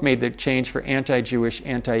 Both made the change for anti-Jewish,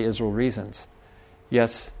 anti-Israel reasons.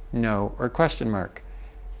 Yes, no, or question mark.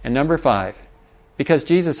 And number 5, because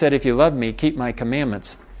Jesus said, if you love me, keep my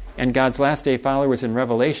commandments, and God's last day followers in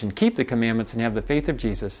Revelation keep the commandments and have the faith of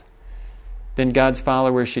Jesus, then God's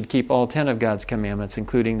followers should keep all 10 of God's commandments,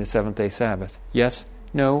 including the 7th-day Sabbath. Yes,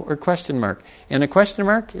 no, or question mark. And a question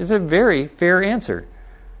mark is a very fair answer.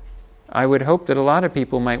 I would hope that a lot of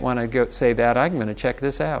people might want to go say that. I'm going to check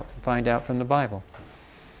this out and find out from the Bible.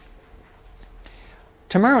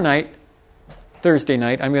 Tomorrow night, Thursday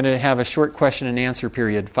night, I'm going to have a short question and answer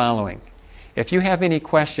period following. If you have any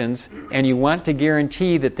questions and you want to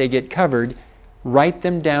guarantee that they get covered, write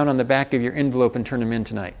them down on the back of your envelope and turn them in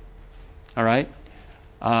tonight. All right?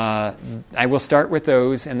 I will start with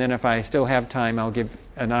those, and then if I still have time, I'll give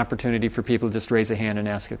an opportunity for people to just raise a hand and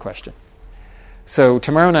ask a question. So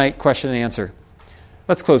tomorrow night, question and answer.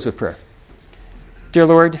 Let's close with prayer. Dear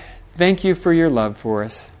Lord, thank you for your love for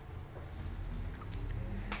us.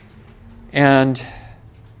 And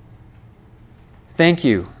thank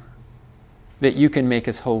you that you can make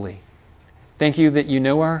us holy. Thank you that you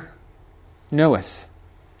know us,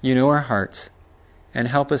 you know our hearts, and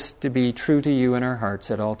help us to be true to you in our hearts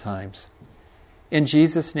at all times. In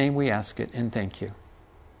Jesus' name we ask it and thank you.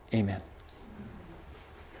 Amen.